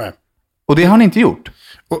tillbaka. Och det har han inte gjort.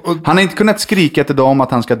 Han har inte kunnat skrika till dem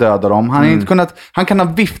att han ska döda dem. Han kan ha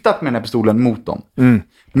viftat med den här pistolen mot dem.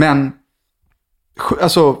 Men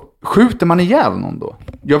alltså, skjuter man ihjäl någon då?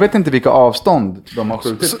 Jag vet inte vilka avstånd de har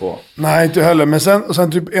skjutit på. Nej, inte heller. Men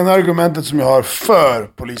sen typ en argumentet som jag har för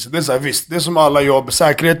polisen, det är så här, visst, det är som alla jobb,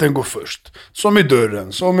 säkerheten går först. Som i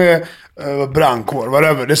dörren, som i brandkår,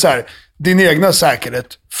 whatever. Det är så här, din egna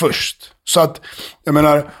säkerhet först. Så att, jag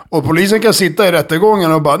menar, och polisen kan sitta i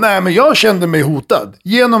rättegången och bara, nej men jag kände mig hotad.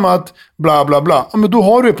 Genom att bla bla bla. Ja, men då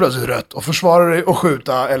har du ju plötsligt rätt att försvara dig och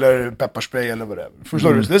skjuta eller pepparspray eller whatever.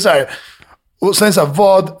 Förstår du? Så det är så här. Och sen så här,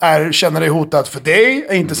 vad är känner dig hotad för dig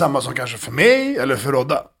är inte samma som kanske för mig eller för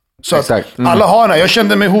Rodda. Så att alla har den här, jag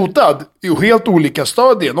kände mig hotad i helt olika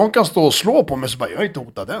stadier. Någon kan stå och slå på mig så bara, jag är inte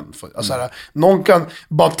hotad än. Alltså, någon kan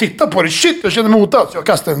bara titta på det, shit jag känner mig hotad. Så jag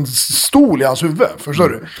kastar en stol i hans huvud, förstår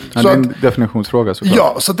du? Ja, så det är en definitionsfråga såklart.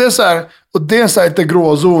 Ja, så det är så här, och det är så här lite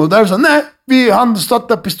gråzon. Och där är så här, nej, han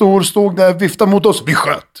satte pistol, stod där, viftade mot oss, vi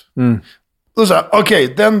sköt. Och så här,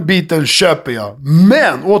 okej, den biten köper jag.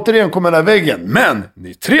 Men, återigen kommer den här väggen. Men, ni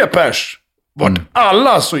är 3 pers. Vart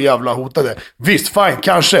alla så jävla hotade. Visst, fine,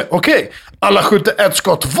 kanske. Okej, alla skjuter 1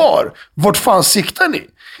 skott var. Vart fan siktar ni?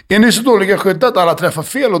 Är ni så dåliga skyttar att alla träffar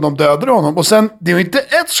fel och de dödar honom? Och sen, det var inte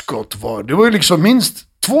 1 skott var. Det var ju liksom minst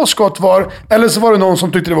 2 skott var. Eller så var det någon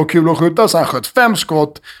som tyckte det var kul att skjuta. Så han sköt 5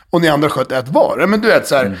 skott och ni andra sköt 1 var. Men du vet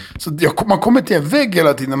så här. Så man kommer till en vägg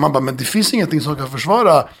hela tiden. Man bara, men det finns ingenting som kan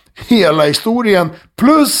försvara hela historien.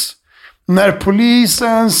 Plus, när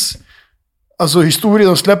polisens... Alltså historien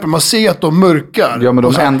de släpper, man ser att de mörkar. Ja, men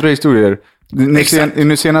de ändrar historier.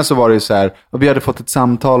 Nu senast så var det så här, och vi hade fått ett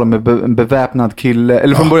samtal om en beväpnad kille.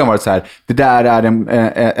 Eller från början var det så här, det där är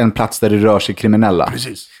en plats där det rör sig kriminella.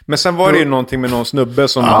 Precis. Men sen var det ju någonting med någon snubbe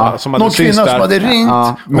som hade någon kvinna som hade ringt.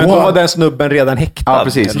 Ja. Men då var den snubben redan häktad. Ja,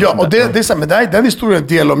 precis. Ja, och det är så här, men den historien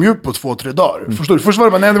delar de ju på 2-3 dagar. Förstår du? Först var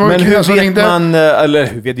det bara, nej, det var Men en kvinna hur som vet ringde. man,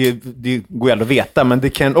 eller det går ju aldrig att veta, men det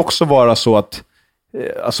kan också vara så att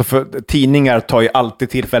alltså för tidningar tar ju alltid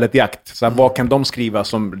tillfället i akt. Så här, vad kan de skriva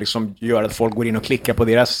som liksom gör att folk går in och klickar på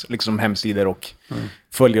deras liksom, hemsidor och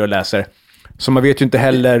följer och läser. Så man vet ju inte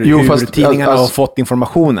heller hur tidningarna har fått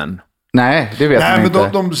informationen. Nej, det vet man men inte.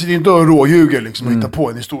 de sitter inte och råljuger liksom, och hittar på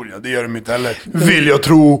en historia. Det gör de inte heller. Vill jag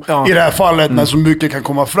tro i det här fallet när så mycket kan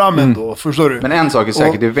komma fram ändå. Förstår du? Men en sak är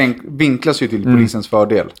säkert, det vinklas ju till polisens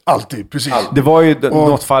fördel. Alltid, precis. Det var ju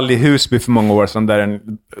något fall i Husby för många år sedan där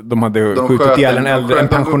de hade skjutit ihjäl en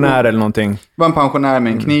pensionär eller någonting. Det var en pensionär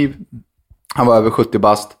med en kniv. Han var över 70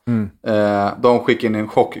 bast. De skickade in en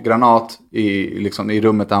chockgranat i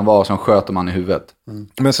rummet där han var, och sen sköt de han i huvudet.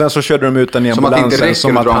 Men sen så körde de ut den i ambulansen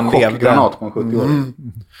som att han levde. Granat på en 70-åring.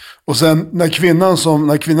 Och sen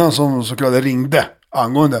när kvinnan som så kallade ringde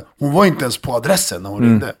angående, hon var inte ens på adressen när hon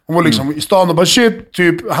ringde. Hon var liksom i stan och bara shit,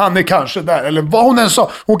 typ han är kanske där. Eller vad hon ens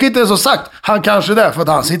sa. Hon kan inte ens ha sagt han kanske är där för att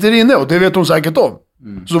han sitter inne, och det vet hon säkert om.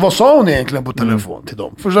 Så vad sa hon egentligen på telefon till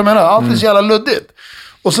dem? För jag menar, allt är så jävla luddigt.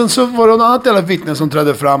 Och sen så var det något annat jävla vittne som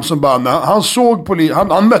trädde fram som bara, han såg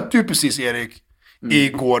han mötte ju precis Erik i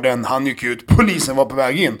gården, han gick ut, polisen var på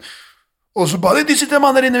väg in. Och så bara, det sitter en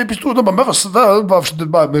man där inne med pistol. De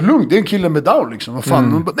bara, men lugnt, det är en kille med down liksom. Vad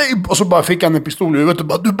fan? Bara, nej. Och så bara fick han en pistol i huvudet och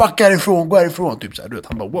bara, du backar ifrån, gå härifrån. Typ så här, du vet.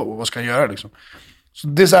 Han bara, wow, vad ska jag göra liksom? Så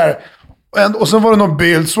det är så här, och sen var det någon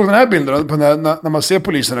bild, såg den här bilden på när man ser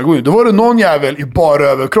poliserna gå ut. Då var det någon jävel i bara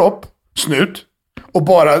överkropp, snut, och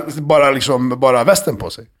bara västen på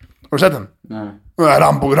sig. Har du sett den? Nej.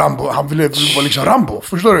 Rambo, han ville vara liksom Rambo,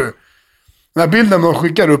 förstår du? Den här bilden de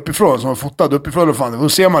skickar uppifrån, som var fotad uppifrån, då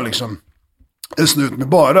ser man liksom en snut med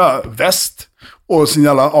bara väst och sin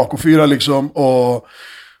jävla AK4 liksom, och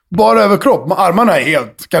bara överkropp. Armarna är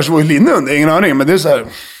helt, kanske var i linne under, ingen aning, men det är så här.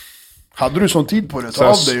 Hade du sån tid på det, ta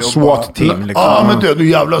av dig och SWAT-team liksom. Ja, men du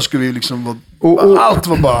jävlar skulle vi liksom allt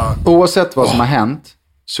var bara... Oavsett vad som har hänt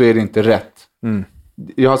så är det inte rätt.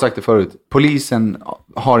 Jag har sagt det förut. Polisen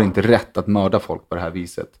har inte rätt att mörda folk på det här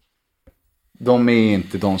viset. De är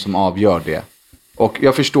inte de som avgör det. Och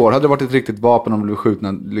jag förstår, hade det varit ett riktigt vapen om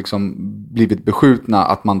blivit beskjutna,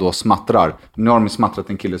 att man då smattrar. Nu har de smattrat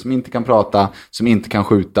en kille som inte kan prata, som inte kan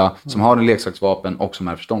skjuta, som har en leksaksvapen och som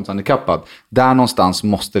är förståndshandikappad. Där någonstans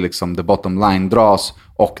måste liksom the bottom line dras,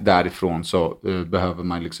 och därifrån så behöver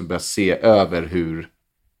man liksom börja se över hur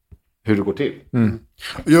det går till.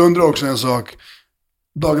 Jag undrar också en sak.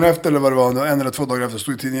 Dagen efter, eller vad det var, 1 eller 2 dagar efter,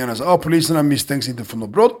 stod i tidningarna så poliserna misstänks inte för något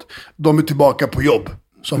brott. De är tillbaka på jobb,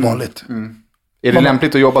 som vanligt. Är det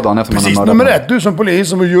lämpligt att jobba dagen efter precis, man har mördat? Nummer 1, du som polis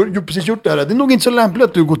som har precis gjort det här. Det är nog inte så lämpligt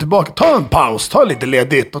att du går tillbaka. Ta en paus, ta lite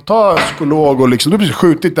ledigt och ta psykolog och liksom. Du har precis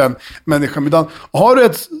skjutit en människa med den. Har du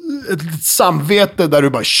ett samvete där du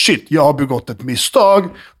bara shit, jag har begått ett misstag.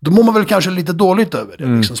 Då mår man väl kanske lite dåligt över det.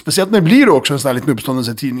 Liksom. Speciellt när det blir också en sån här liten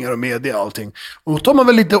uppståndelse i tidningar och media och allting. Och då tar man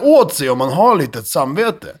väl lite åt sig om man har lite ett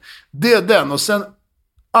samvete. Det är den. Och sen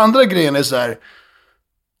Andra grejen är så här.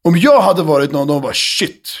 Om jag hade varit någon, de bara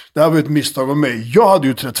shit, det här var ett misstag av mig. Jag hade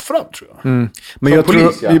ju trätt fram, tror jag. Men jag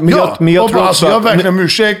polis, tror... Men jag tror alltså, jag verkligen om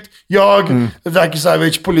ursäkt. Jag, Zaki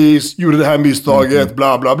Savage, polis, gjorde det här misstaget,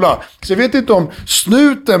 bla bla bla. Så jag vet inte om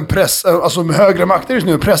snuten alltså med högre makter i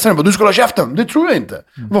snuten pressar den, bara, du ska hålla käften. Det tror jag inte.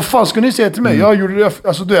 Vad fan ska ni säga till mig? Jag gjorde det,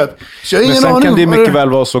 alltså du vet. Så jag har ingen men sen aning. kan det mycket väl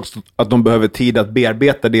vara så att de behöver tid att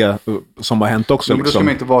bearbeta det som har hänt också. Men då ska man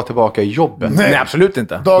inte vara tillbaka i jobbet. Nej, absolut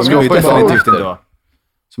inte. Dagen De ska efter. definitivt inte vara.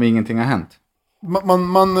 Som ingenting har hänt.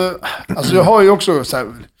 Alltså jag har ju också så här,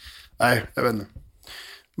 nej, jag vet inte.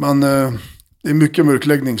 Det är mycket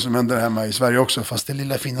mörkläggning som händer hemma i Sverige också, fast det är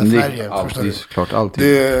lilla fina Sverige. Ja, det är klart, alltid.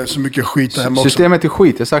 Det är så mycket skit där hemma också. Systemet är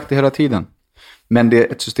skit, jag har sagt det hela tiden. Men det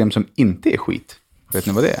är ett system som inte är skit. Vet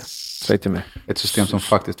ni vad det är? Säg till mig. Ett system som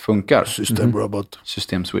faktiskt funkar. Systemrobot.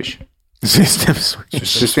 System Swish.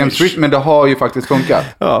 System Swish, men det har ju faktiskt funkat.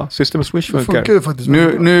 Ja, System Swish funkar. Ju faktiskt.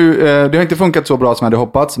 Det har inte funkat så bra som jag hade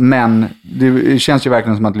hoppats, men det känns ju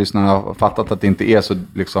verkligen som att lyssnarna har fattat att det inte är så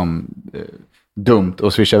liksom, dumt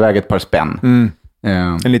att swisha iväg ett par spänn.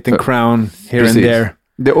 En liten crown here precis. and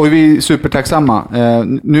there. Och vi är supertacksamma.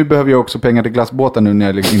 Nu behöver jag också pengar till glassbåtar nu när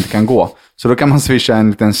jag inte kan gå. Så då kan man swisha en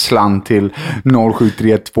liten slant till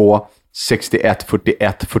 0732 61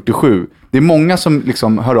 41 47. Det är många som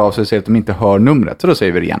liksom hör av sig och säger att de inte hör numret. Så då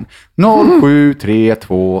säger vi det igen.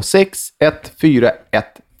 0732 61 41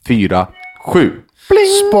 47.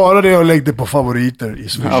 Spara det och lägg det på favoriter i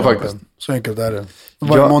Swish. Ja, faktiskt. Så enkelt är det.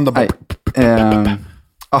 Varje måndag bara...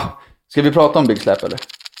 Ska vi prata om Big Slap eller?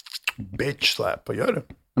 Bitch slap, vad gör det?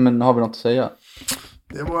 Men har vi något att säga?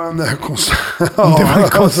 Det var en konsert. Det var en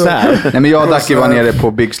konsert. Nej, men jag och Dacke var nere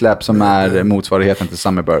på Big Slap som är motsvarigheten till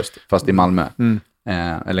Summerburst, fast i Malmö.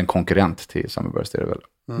 Eller en konkurrent till Summerburst är det väl.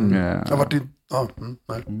 Jag har varit i...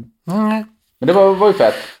 nej. Men det var ju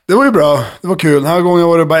fett. Det var ju bra. Det var kul. Den här gången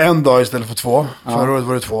var det bara en dag istället för 2. Förra året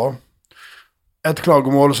var det 2. Ett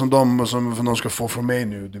klagomål som de ska få från mig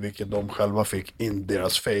nu, det vilket de själva fick in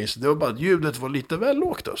deras face. Det var bara att ljudet var lite väl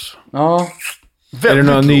lågt alltså. Ja. Är det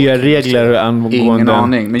några nya regler angående... Ingen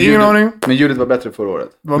aning. Ingen aning. Men ljudet var bättre förra året.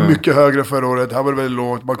 Det var mycket högre förra året. Här var det väldigt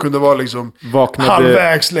lågt. Man kunde vara liksom Vaknade...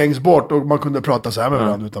 halvvägs längst bort och man kunde prata så här med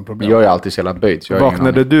varandra utan problem. Jag är alltid så jävla böjd.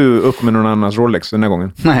 Vaknade du upp med någon annans Rolex den här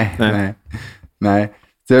gången? Nej.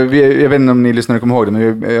 Så jag vet inte om ni lyssnare kommer ihåg det,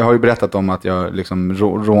 men jag har ju berättat om att jag liksom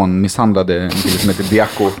rånmisshandlade en kille som heter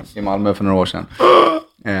Diaco i Malmö för några år sedan.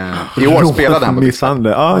 I år spelade han på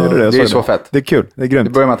misshandel. Ja, det är så fett. Det är kul, det är Det grymt.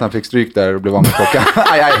 började med att han fick stryk där och blev av med klockan.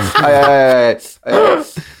 aj.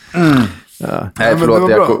 Nej, förlåt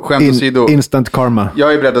Diaco. Skämt åsido. Instant karma.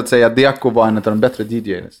 Jag är beredd att säga att Diaco var en av de bättre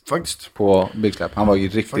DJs Faktiskt. på Big Slap. Han var ju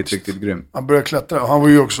riktigt grym. Han började klättra. Han var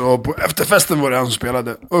ju också på efterfesten var det han som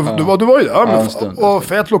spelade. Och du var ju där. en stund. Och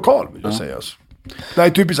fet lokal vill jag säga. Alltså. Det här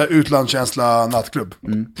är typiskt utlandskänsla nattklubb.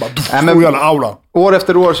 Bara men- stor jävla aura. År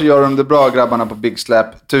efter år så gör de det bra, grabbarna på Big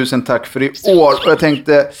Slap. Tusen tack för i år. Och jag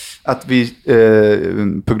tänkte att vi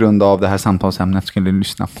på grund av det här samtalsämnet skulle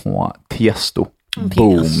lyssna på Tiesto.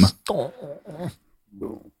 Boom.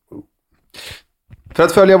 För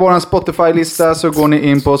att följa våran Spotify-lista så går ni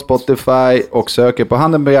in på Spotify och söker på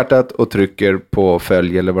handen på hjärtat och trycker på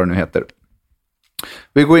följ eller vad det nu heter.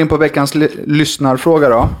 Vi går in på veckans lyssnarfråga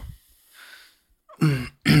då.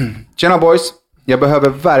 Tjena boys, jag behöver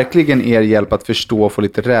verkligen er hjälp att förstå och få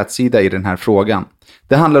lite rätsida i den här frågan.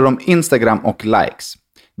 Det handlar om Instagram och likes.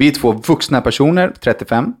 Vi är 2 vuxna personer,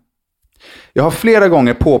 35. Jag har flera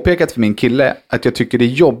gånger påpekat för min kille att jag tycker det är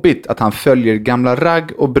jobbigt att han följer gamla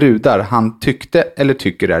ragg och brudar han tyckte eller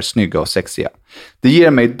tycker är snygga och sexiga. Det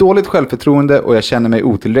ger mig dåligt självförtroende och jag känner mig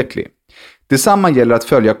otillräcklig. Detsamma gäller att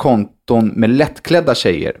följa konton med lättklädda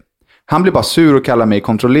tjejer. Han blir bara sur och kallar mig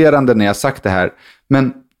kontrollerande när jag sagt det här.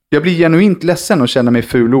 Men jag blir genuint ledsen och känner mig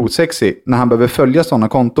ful och osexig när han behöver följa sådana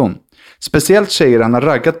konton. Speciellt tjejer han har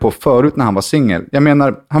raggat på förut när han var singel. Jag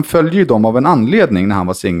menar, han följde ju dem av en anledning när han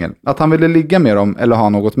var singel. Att han ville ligga med dem eller ha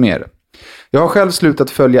något mer. Jag har själv slutat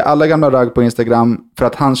följa alla gamla ragg på Instagram för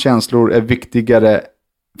att hans känslor är viktigare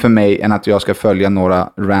för mig än att jag ska följa några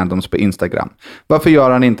randoms på Instagram. Varför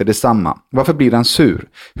gör han inte detsamma? Varför blir han sur?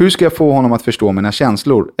 Hur ska jag få honom att förstå mina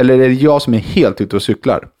känslor? Eller är det jag som är helt ute och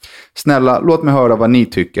cyklar? Snälla, låt mig höra vad ni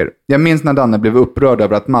tycker. Jag minns när Danne blev upprörd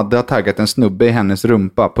över att Madde har taggat en snubbe i hennes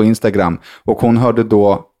rumpa på Instagram och hon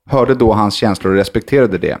hörde då hans känslor och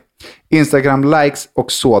respekterade det. Instagram-likes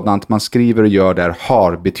och sådant man skriver och gör där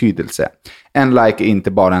har betydelse. En like är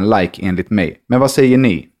inte bara en like enligt mig. Men vad säger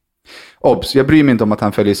ni? Obs, jag bryr mig inte om att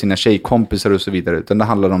han följer sina tjejkompisar och så vidare, utan det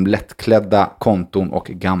handlar om lättklädda konton och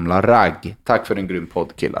gamla ragg. Tack för en grym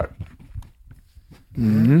podd, killar.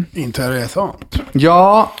 Intressant.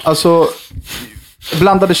 Ja, alltså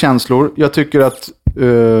blandade känslor. Jag tycker att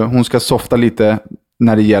hon ska softa lite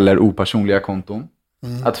när det gäller opersonliga konton.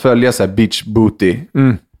 Att följa så här beach booty.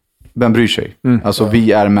 Vem bryr sig? Alltså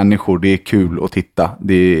vi är människor, det är kul att titta.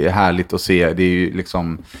 Det är härligt att se. Det är ju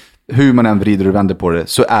liksom, hur man än vrider och vänder på det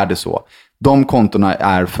så är det så. De kontona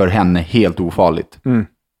är för henne helt ofarligt.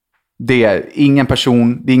 Det är ingen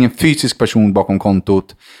person, det är ingen fysisk person bakom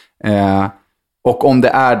kontot. Och om det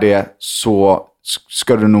är det så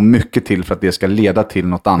ska det nog mycket till för att det ska leda till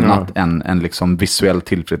något annat än en liksom visuell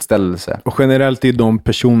tillfredsställelse. Och generellt är de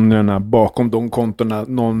personerna bakom de kontona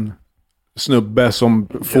någon snubbe som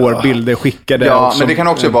får bilder skickade. Ja, men det kan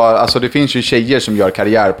också vara, alltså det finns ju tjejer som gör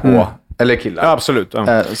karriär på, eller killar. Ja, absolut.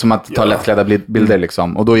 Ja. Som att ta lättklädda bilder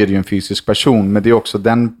liksom. Och då är det ju en fysisk person. Men det är också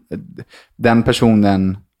den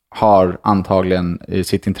personen har antagligen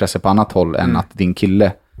sitt intresse på annat håll än att din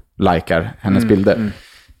kille likar hennes bilder.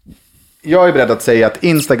 Jag är beredd att säga att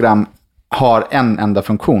Instagram har en enda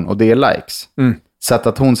funktion och det är likes. Så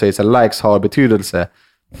att hon säger så här, likes har betydelse.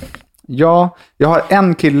 Ja, jag har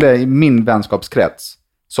en kille i min vänskapskrets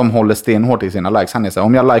som håller stenhårt i sina likes. Han är så här,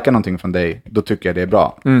 om jag likar någonting från dig, då tycker jag det är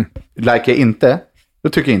bra. Likar jag inte, då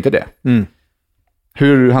tycker jag inte det.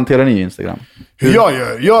 Hur hanterar ni Instagram? Hur jag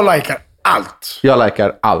gör? Jag likar allt. Jag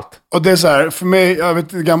likar allt. Och det är så här, för mig, jag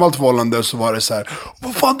vet, i ett gammalt förhållande så var det så här,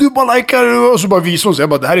 vad fan du bara likar, och så bara visar hon sig, jag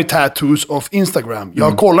bara, det här är tattoos of Instagram.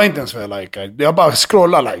 Jag kollar inte ens vad jag likar. Jag bara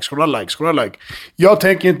scrollar like. Jag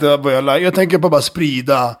tänker inte vad jag likar, jag tänker på bara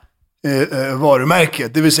sprida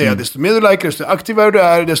varumärket. Det vill säga, desto mer du likar, desto aktivare du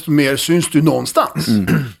är, desto mer syns du någonstans.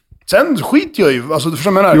 Sen skit jag ju, alltså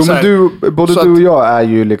för menar, jo, men både du och jag är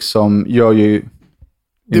ju liksom, gör ju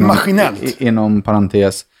det är maskinellt. Inom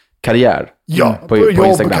parentes karriär. Ja, på jobb,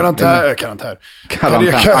 Instagram. Karantär.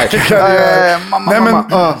 Nej men,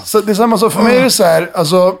 så det är samma sak för mig är det så här,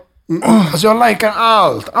 alltså jag likar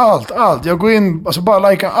allt. Jag går in, alltså bara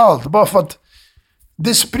likar allt, bara för att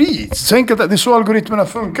det sprids. Så enkelt, det är så algoritmerna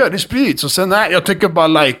funkar. Det sprids. Och sen, nej, jag tycker bara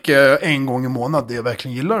like en gång i månad det jag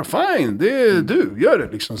verkligen gillar. Fine, det är du, gör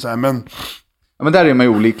det liksom så här, men... Ja, men där är man ju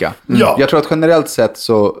olika. Ja. Jag tror att generellt sett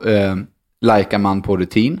så likar man på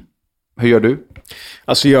rutin. Hur gör du?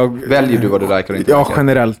 Alltså väljer du vad du likar och inte? Ja,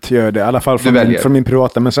 generellt gör jag det. I alla fall från min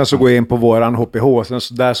privata. Men sen så går jag in på våran HPH. Och sen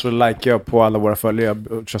så där så likar jag på alla våra följare.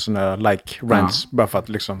 Jag kör sådana like-rants. Bara för att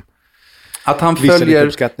liksom... Att han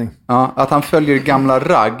följer gamla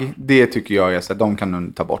ragg, det tycker jag är så att de kan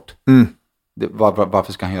nu ta bort.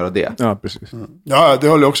 Varför ska han göra det? Ja, precis. Ja, det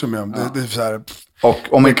håller jag också med om. Det är så här, och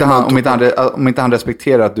om inte han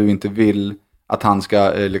respekterar att du inte vill att han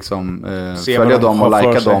ska liksom följa dem och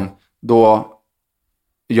lajka dem, då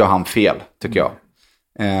gör han fel, tycker jag.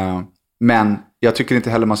 Men jag tycker inte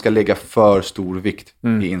heller man ska lägga för stor vikt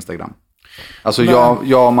i Instagram. Alltså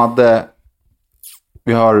jag och Madde,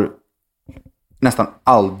 vi har nästan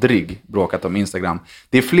aldrig bråkat om Instagram.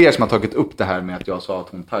 Det är fler som har tagit upp det här med att jag sa att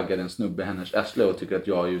hon taggade en snubbe hennes ärsle och tycker att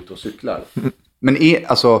jag är ute och cyklar. Men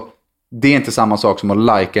alltså, det är inte samma sak som att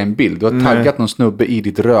likea en bild. Du har taggat någon snubbe i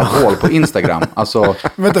ditt rövhål på Instagram. Alltså,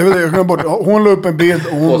 vänta, jag kan bort. Hon la upp en bild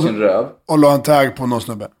och på sin röv. Och la en tagg på någon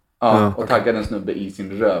snubbe. Ja, och taggade en snubbe i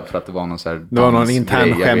sin röv för att det var någon så här... Det var någon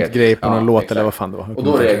intern skämtgrej på någon låt eller vad fan det var. Och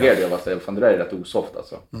då reagerade jag och sa, fan det där är rätt osoft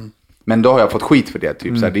alltså. Men då har jag fått skit för det.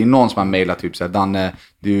 Typ, så här, det är någon som har mejlat typ så här, Danne,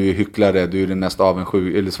 du är hycklare, du är den mest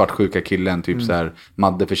eller svartsjuka killen. Typ så här,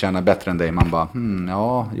 Madde förtjänar bättre än dig. Man bara,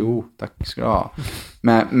 tack ska du ha.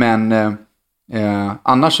 Men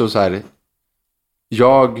annars så här,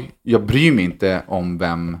 jag bryr mig inte om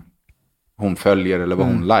vem hon följer eller vad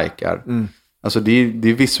hon likar. Alltså det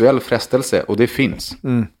är visuell frestelse och det finns.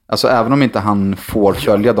 Alltså även om inte han får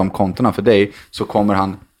följa de kontona för dig, så kommer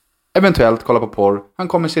han eventuellt kolla på porr. Han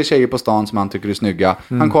kommer se tjejer på stan som han tycker är snygga.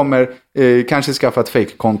 Han kommer kanske skaffa ett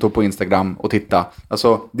fake-konto på Instagram och titta.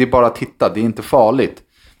 Alltså det är bara att titta, det är inte farligt.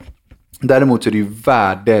 Däremot så är det ju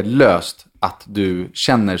värdelöst att du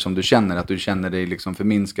känner som du känner. Att du känner dig liksom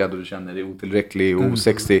förminskad och du känner dig otillräcklig och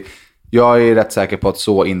osexig. Jag är rätt säker på att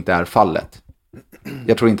så inte är fallet.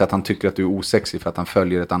 Jag tror inte att han tycker att du är osexig för att han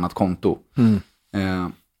följer ett annat konto.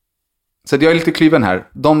 Så jag är lite kluven här.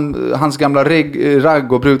 Hans gamla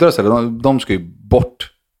ragg och brudar så de ska ju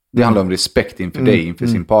bort. Det handlar om respekt inför dig, inför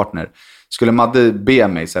sin partner. Skulle Madde be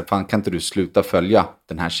mig så här, fan, kan inte du sluta följa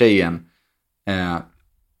den här tjejen?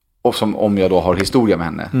 Och som om jag då har historia med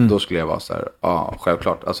henne, då skulle jag vara så här, ja,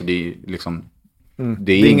 självklart. Alltså det är liksom...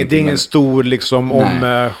 Det är ingen stor liksom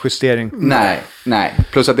justering. Nej.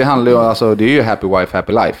 Plus att det handlar ju, alltså det är ju happy wife,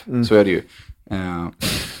 happy life. Så är det ju.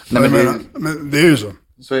 Men det är ju så.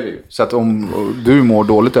 Så är det ju. Så att om du mår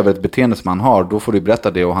dåligt över ett beteende som han har, då får du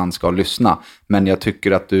berätta det och han ska lyssna. Men jag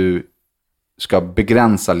tycker att du ska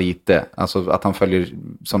begränsa lite. Alltså att han följer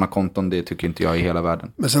sådana konton, det tycker inte jag i hela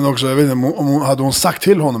världen. Men sen också, jag vet inte, hade hon sagt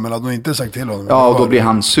till honom eller hade hon inte sagt till honom? Ja, och då blir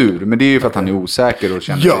han sur. Men det är ju för att han är osäker och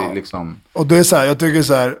känner sig liksom... Och det är så här, jag tycker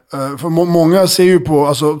så här, för många ser ju på,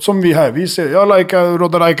 alltså som vi här, vi ser, jag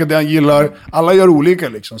likar det han gillar. Alla gör olika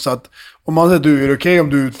liksom. Så att om man säger, du, är det okej om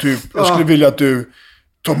du typ, jag skulle vilja att du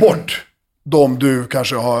tar bort du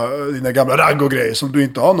kanske har dina gamla ragg och grejer som du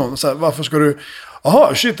inte har någon. Så här, varför ska du...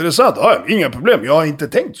 Jaha, shit, är det sant? Ja, inga problem, jag har inte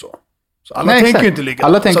tänkt så. Alla tänker ju inte lika.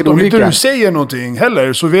 Alla tänker så att om olika. inte du säger någonting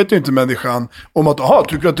heller så vet ju inte människan om att,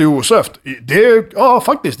 tycker att det är osöft.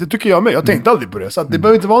 Faktiskt, det tycker jag med. Jag tänkte aldrig på det. Så att det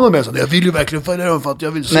behöver inte vara någon mer så. Jag vill ju verkligen följa dem för att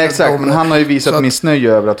jag vill se. Nej, exakt. Men han har ju visat att...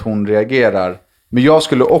 missnöje över att hon reagerar. Men jag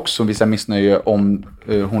skulle också visa missnöje om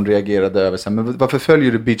hon reagerade över så här, men varför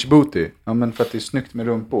följer du Beach Booty? Ja, men för att det är snyggt med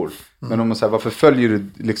rumpor. Men om man säger, varför följer du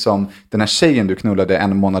liksom den här tjejen du knullade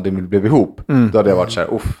en månad innan vi blev ihop? Då hade jag varit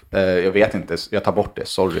så här, jag vet inte, jag tar bort det,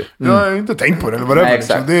 sorry. Jag har inte tänkt på det eller vad det är.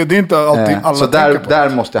 Exakt. Det är inte allting alla så tänker på. där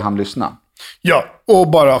måste han lyssna. Ja, och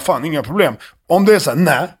bara, fan, inga problem. Om det är så här,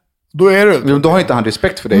 nej, då är det... Då har inte han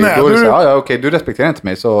respekt för dig. Nej, då är det så här, okej, du respekterar inte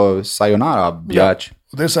mig, så sayonara, bitch.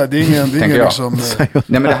 Och det är så här, det är ingen liksom... Nej,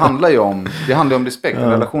 men det handlar ju om respekt. En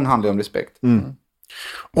relation handlar ju om respekt.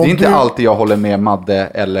 Det är inte alltid jag håller med Madde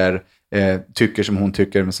eller tycker som hon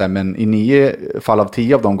tycker. Men i 9 fall av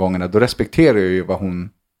 10 av de gångerna, då respekterar jag ju vad hon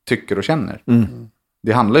tycker och känner.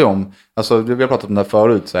 Det handlar ju om, alltså vi har pratat om det här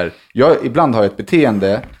förut. Så här, ibland har jag ett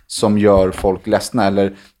beteende som gör folk ledsna.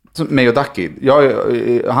 Eller som mig och Ducky.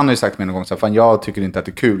 Han har ju sagt mig någon gång så här, fan, jag tycker inte att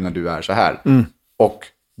det är kul när du är så här. Och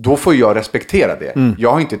då får jag respektera det.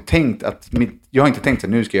 Jag har inte tänkt att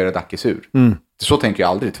nu ska jag göra Ducky sur. Så tänker jag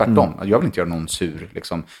aldrig, tvärtom. Jag vill inte göra någon sur.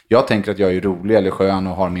 Liksom. Jag tänker att jag är rolig eller skön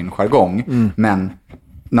och har min jargong. Men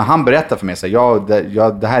när han berättar för mig så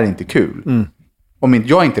här, det här är inte kul. Om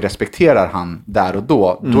jag inte respekterar han där och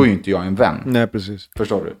då är ju inte jag en vän. Nej, precis.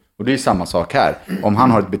 Förstår du? Och det är samma sak här. Om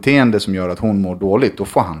han har ett beteende som gör att hon mår dåligt, då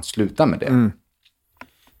får han sluta med det.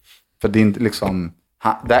 För det är inte liksom...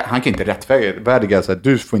 Han kan inte rättfärdiga så att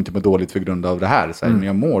du får inte må dåligt för grund av det här. Så här, men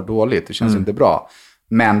jag mår dåligt, det känns inte bra.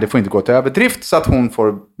 Men det får inte gå till överdrift så att hon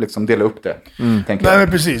får liksom dela upp det. Nej,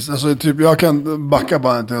 men precis. Alltså, typ, jag kan backa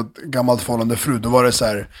bara till ett gammalt förhållande fru. Då var det så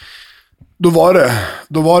här... Då var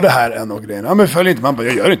det här en av grejerna. Ja, men följ inte. Man bara,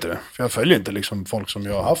 jag gör inte det. För jag följer inte liksom folk som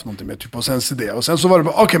jag har haft någonting med. Typ, och sen så det. Och sen så var det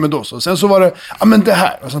bara, okej, men då så. Och sen så var det, ja men det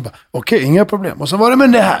här. Och sen bara, okej, inga problem. Och sen var det,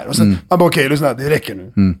 men det här. Och sen, man bara, okej, lyssna här, det räcker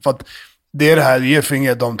nu. För att det är det här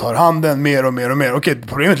geffingret, de tar handen mer och mer och mer. Okej,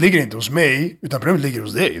 problemet ligger inte hos mig, utan problemet ligger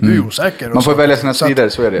hos dig. Du är osäker. Man får välja sina sidor,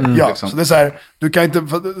 så är det. Ja, liksom. så det är så här, du kan inte,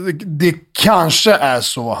 det kanske är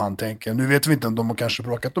så han tänker. Nu vet vi inte om de har kanske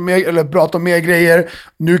pratat om mer, eller pratat om mer grejer.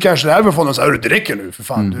 Nu kanske det här vill få någon så här, det räcker nu, för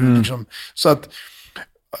fan. Du, liksom, så att,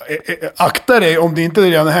 akta dig, om det inte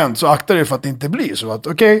redan har hänt, så akta dig för att det inte blir så att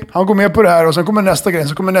okej, han går med på det här och sen kommer nästa grej,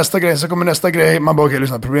 sen kommer nästa grej, sen kommer nästa grej. Man bara, okej,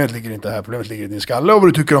 lyssna, problemet ligger inte här, problemet ligger i din skalle och vad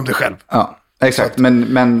du tycker om dig själv. Ja, exakt.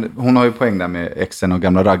 Men hon har ju poäng där med exen och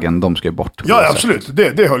gamla raggen, de ska ju bort. Ja, absolut.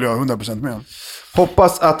 Det håller jag 100% med om.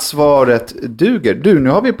 Hoppas att svaret duger. Du, nu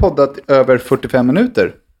har vi poddat över 45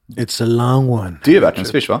 minuter. It's a long one. Det är värt en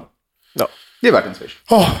swish, va? Ja. Det är värt en swish.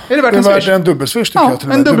 Är det värt en dubbelswish tycker jag.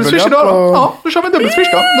 Ja, en dubbelswish idag då. Ja, då kör vi en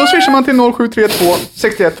dubbelswish då. Då swishar man till 0732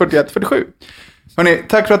 61 41 47. Hörrni,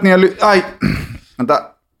 tack för att ni har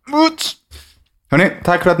Hörrni,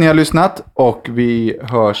 tack för att ni har lyssnat och vi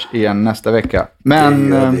hörs igen nästa vecka.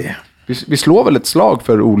 Men vi slår väl ett slag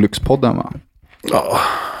för Olyckspodden, va? Ja.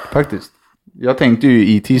 Faktiskt. Jag tänkte ju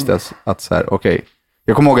i tisdags att så här, okej.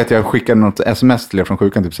 Jag kommer ihåg att jag skickade något sms till er från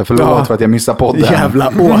sjukan, typ så förlåt för att jag missade podden.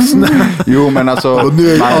 Jävla åsna. Jo, men alltså... Och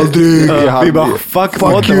nu är aldrig... Vi bara,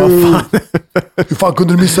 fuck you. Hur fan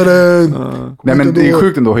kunde du missa den? Nej, men det är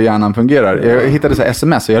sjukt ändå hur hjärnan fungerar. Jag hittade så här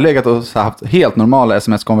sms och jag har legat och så haft helt normala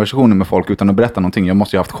sms-konversationer med folk utan att berätta någonting. Jag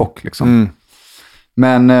måste ju ha haft chock liksom.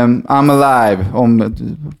 Men I'm alive. Om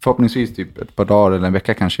förhoppningsvis typ ett par dagar eller en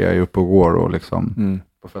vecka kanske jag är uppe och går och liksom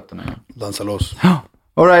på fötterna igen. Dansa loss.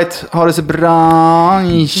 All right, ha det så bra.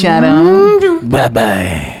 Bye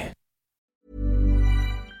bye.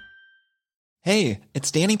 Hey,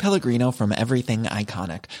 it's Danny Pellegrino from Everything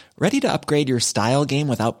Iconic. Ready to upgrade your style game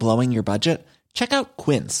without blowing your budget? Check out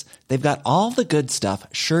Quince. They've got all the good stuff,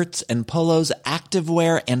 shirts and polos,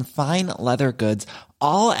 activewear and fine leather goods,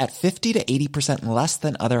 all at 50 to 80% less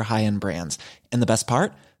than other high-end brands. And the best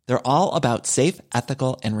part? They're all about safe,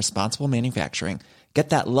 ethical, and responsible manufacturing. Get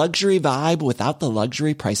that luxury vibe without the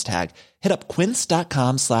luxury price tag. Hit up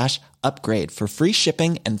quince.com/upgrade for free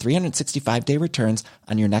shipping and 365-day returns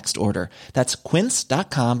on your next order. That's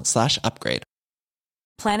quince.com/upgrade.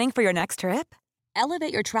 Planning for your next trip?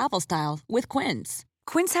 Elevate your travel style with Quince.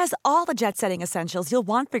 Quince has all the jet-setting essentials you'll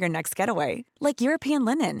want for your next getaway, like European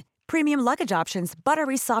linen, premium luggage options,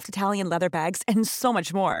 buttery soft Italian leather bags, and so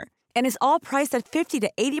much more. And is all priced at 50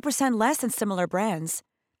 to 80% less than similar brands.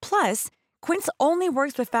 Plus, Quince only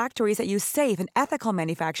works with factories that use safe and ethical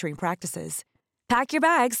manufacturing practices. Pack your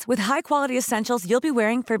bags with high-quality essentials you'll be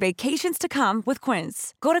wearing for vacations to come with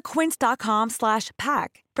Quince. Go to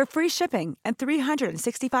quince.com/pack for free shipping and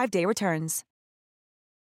 365-day returns.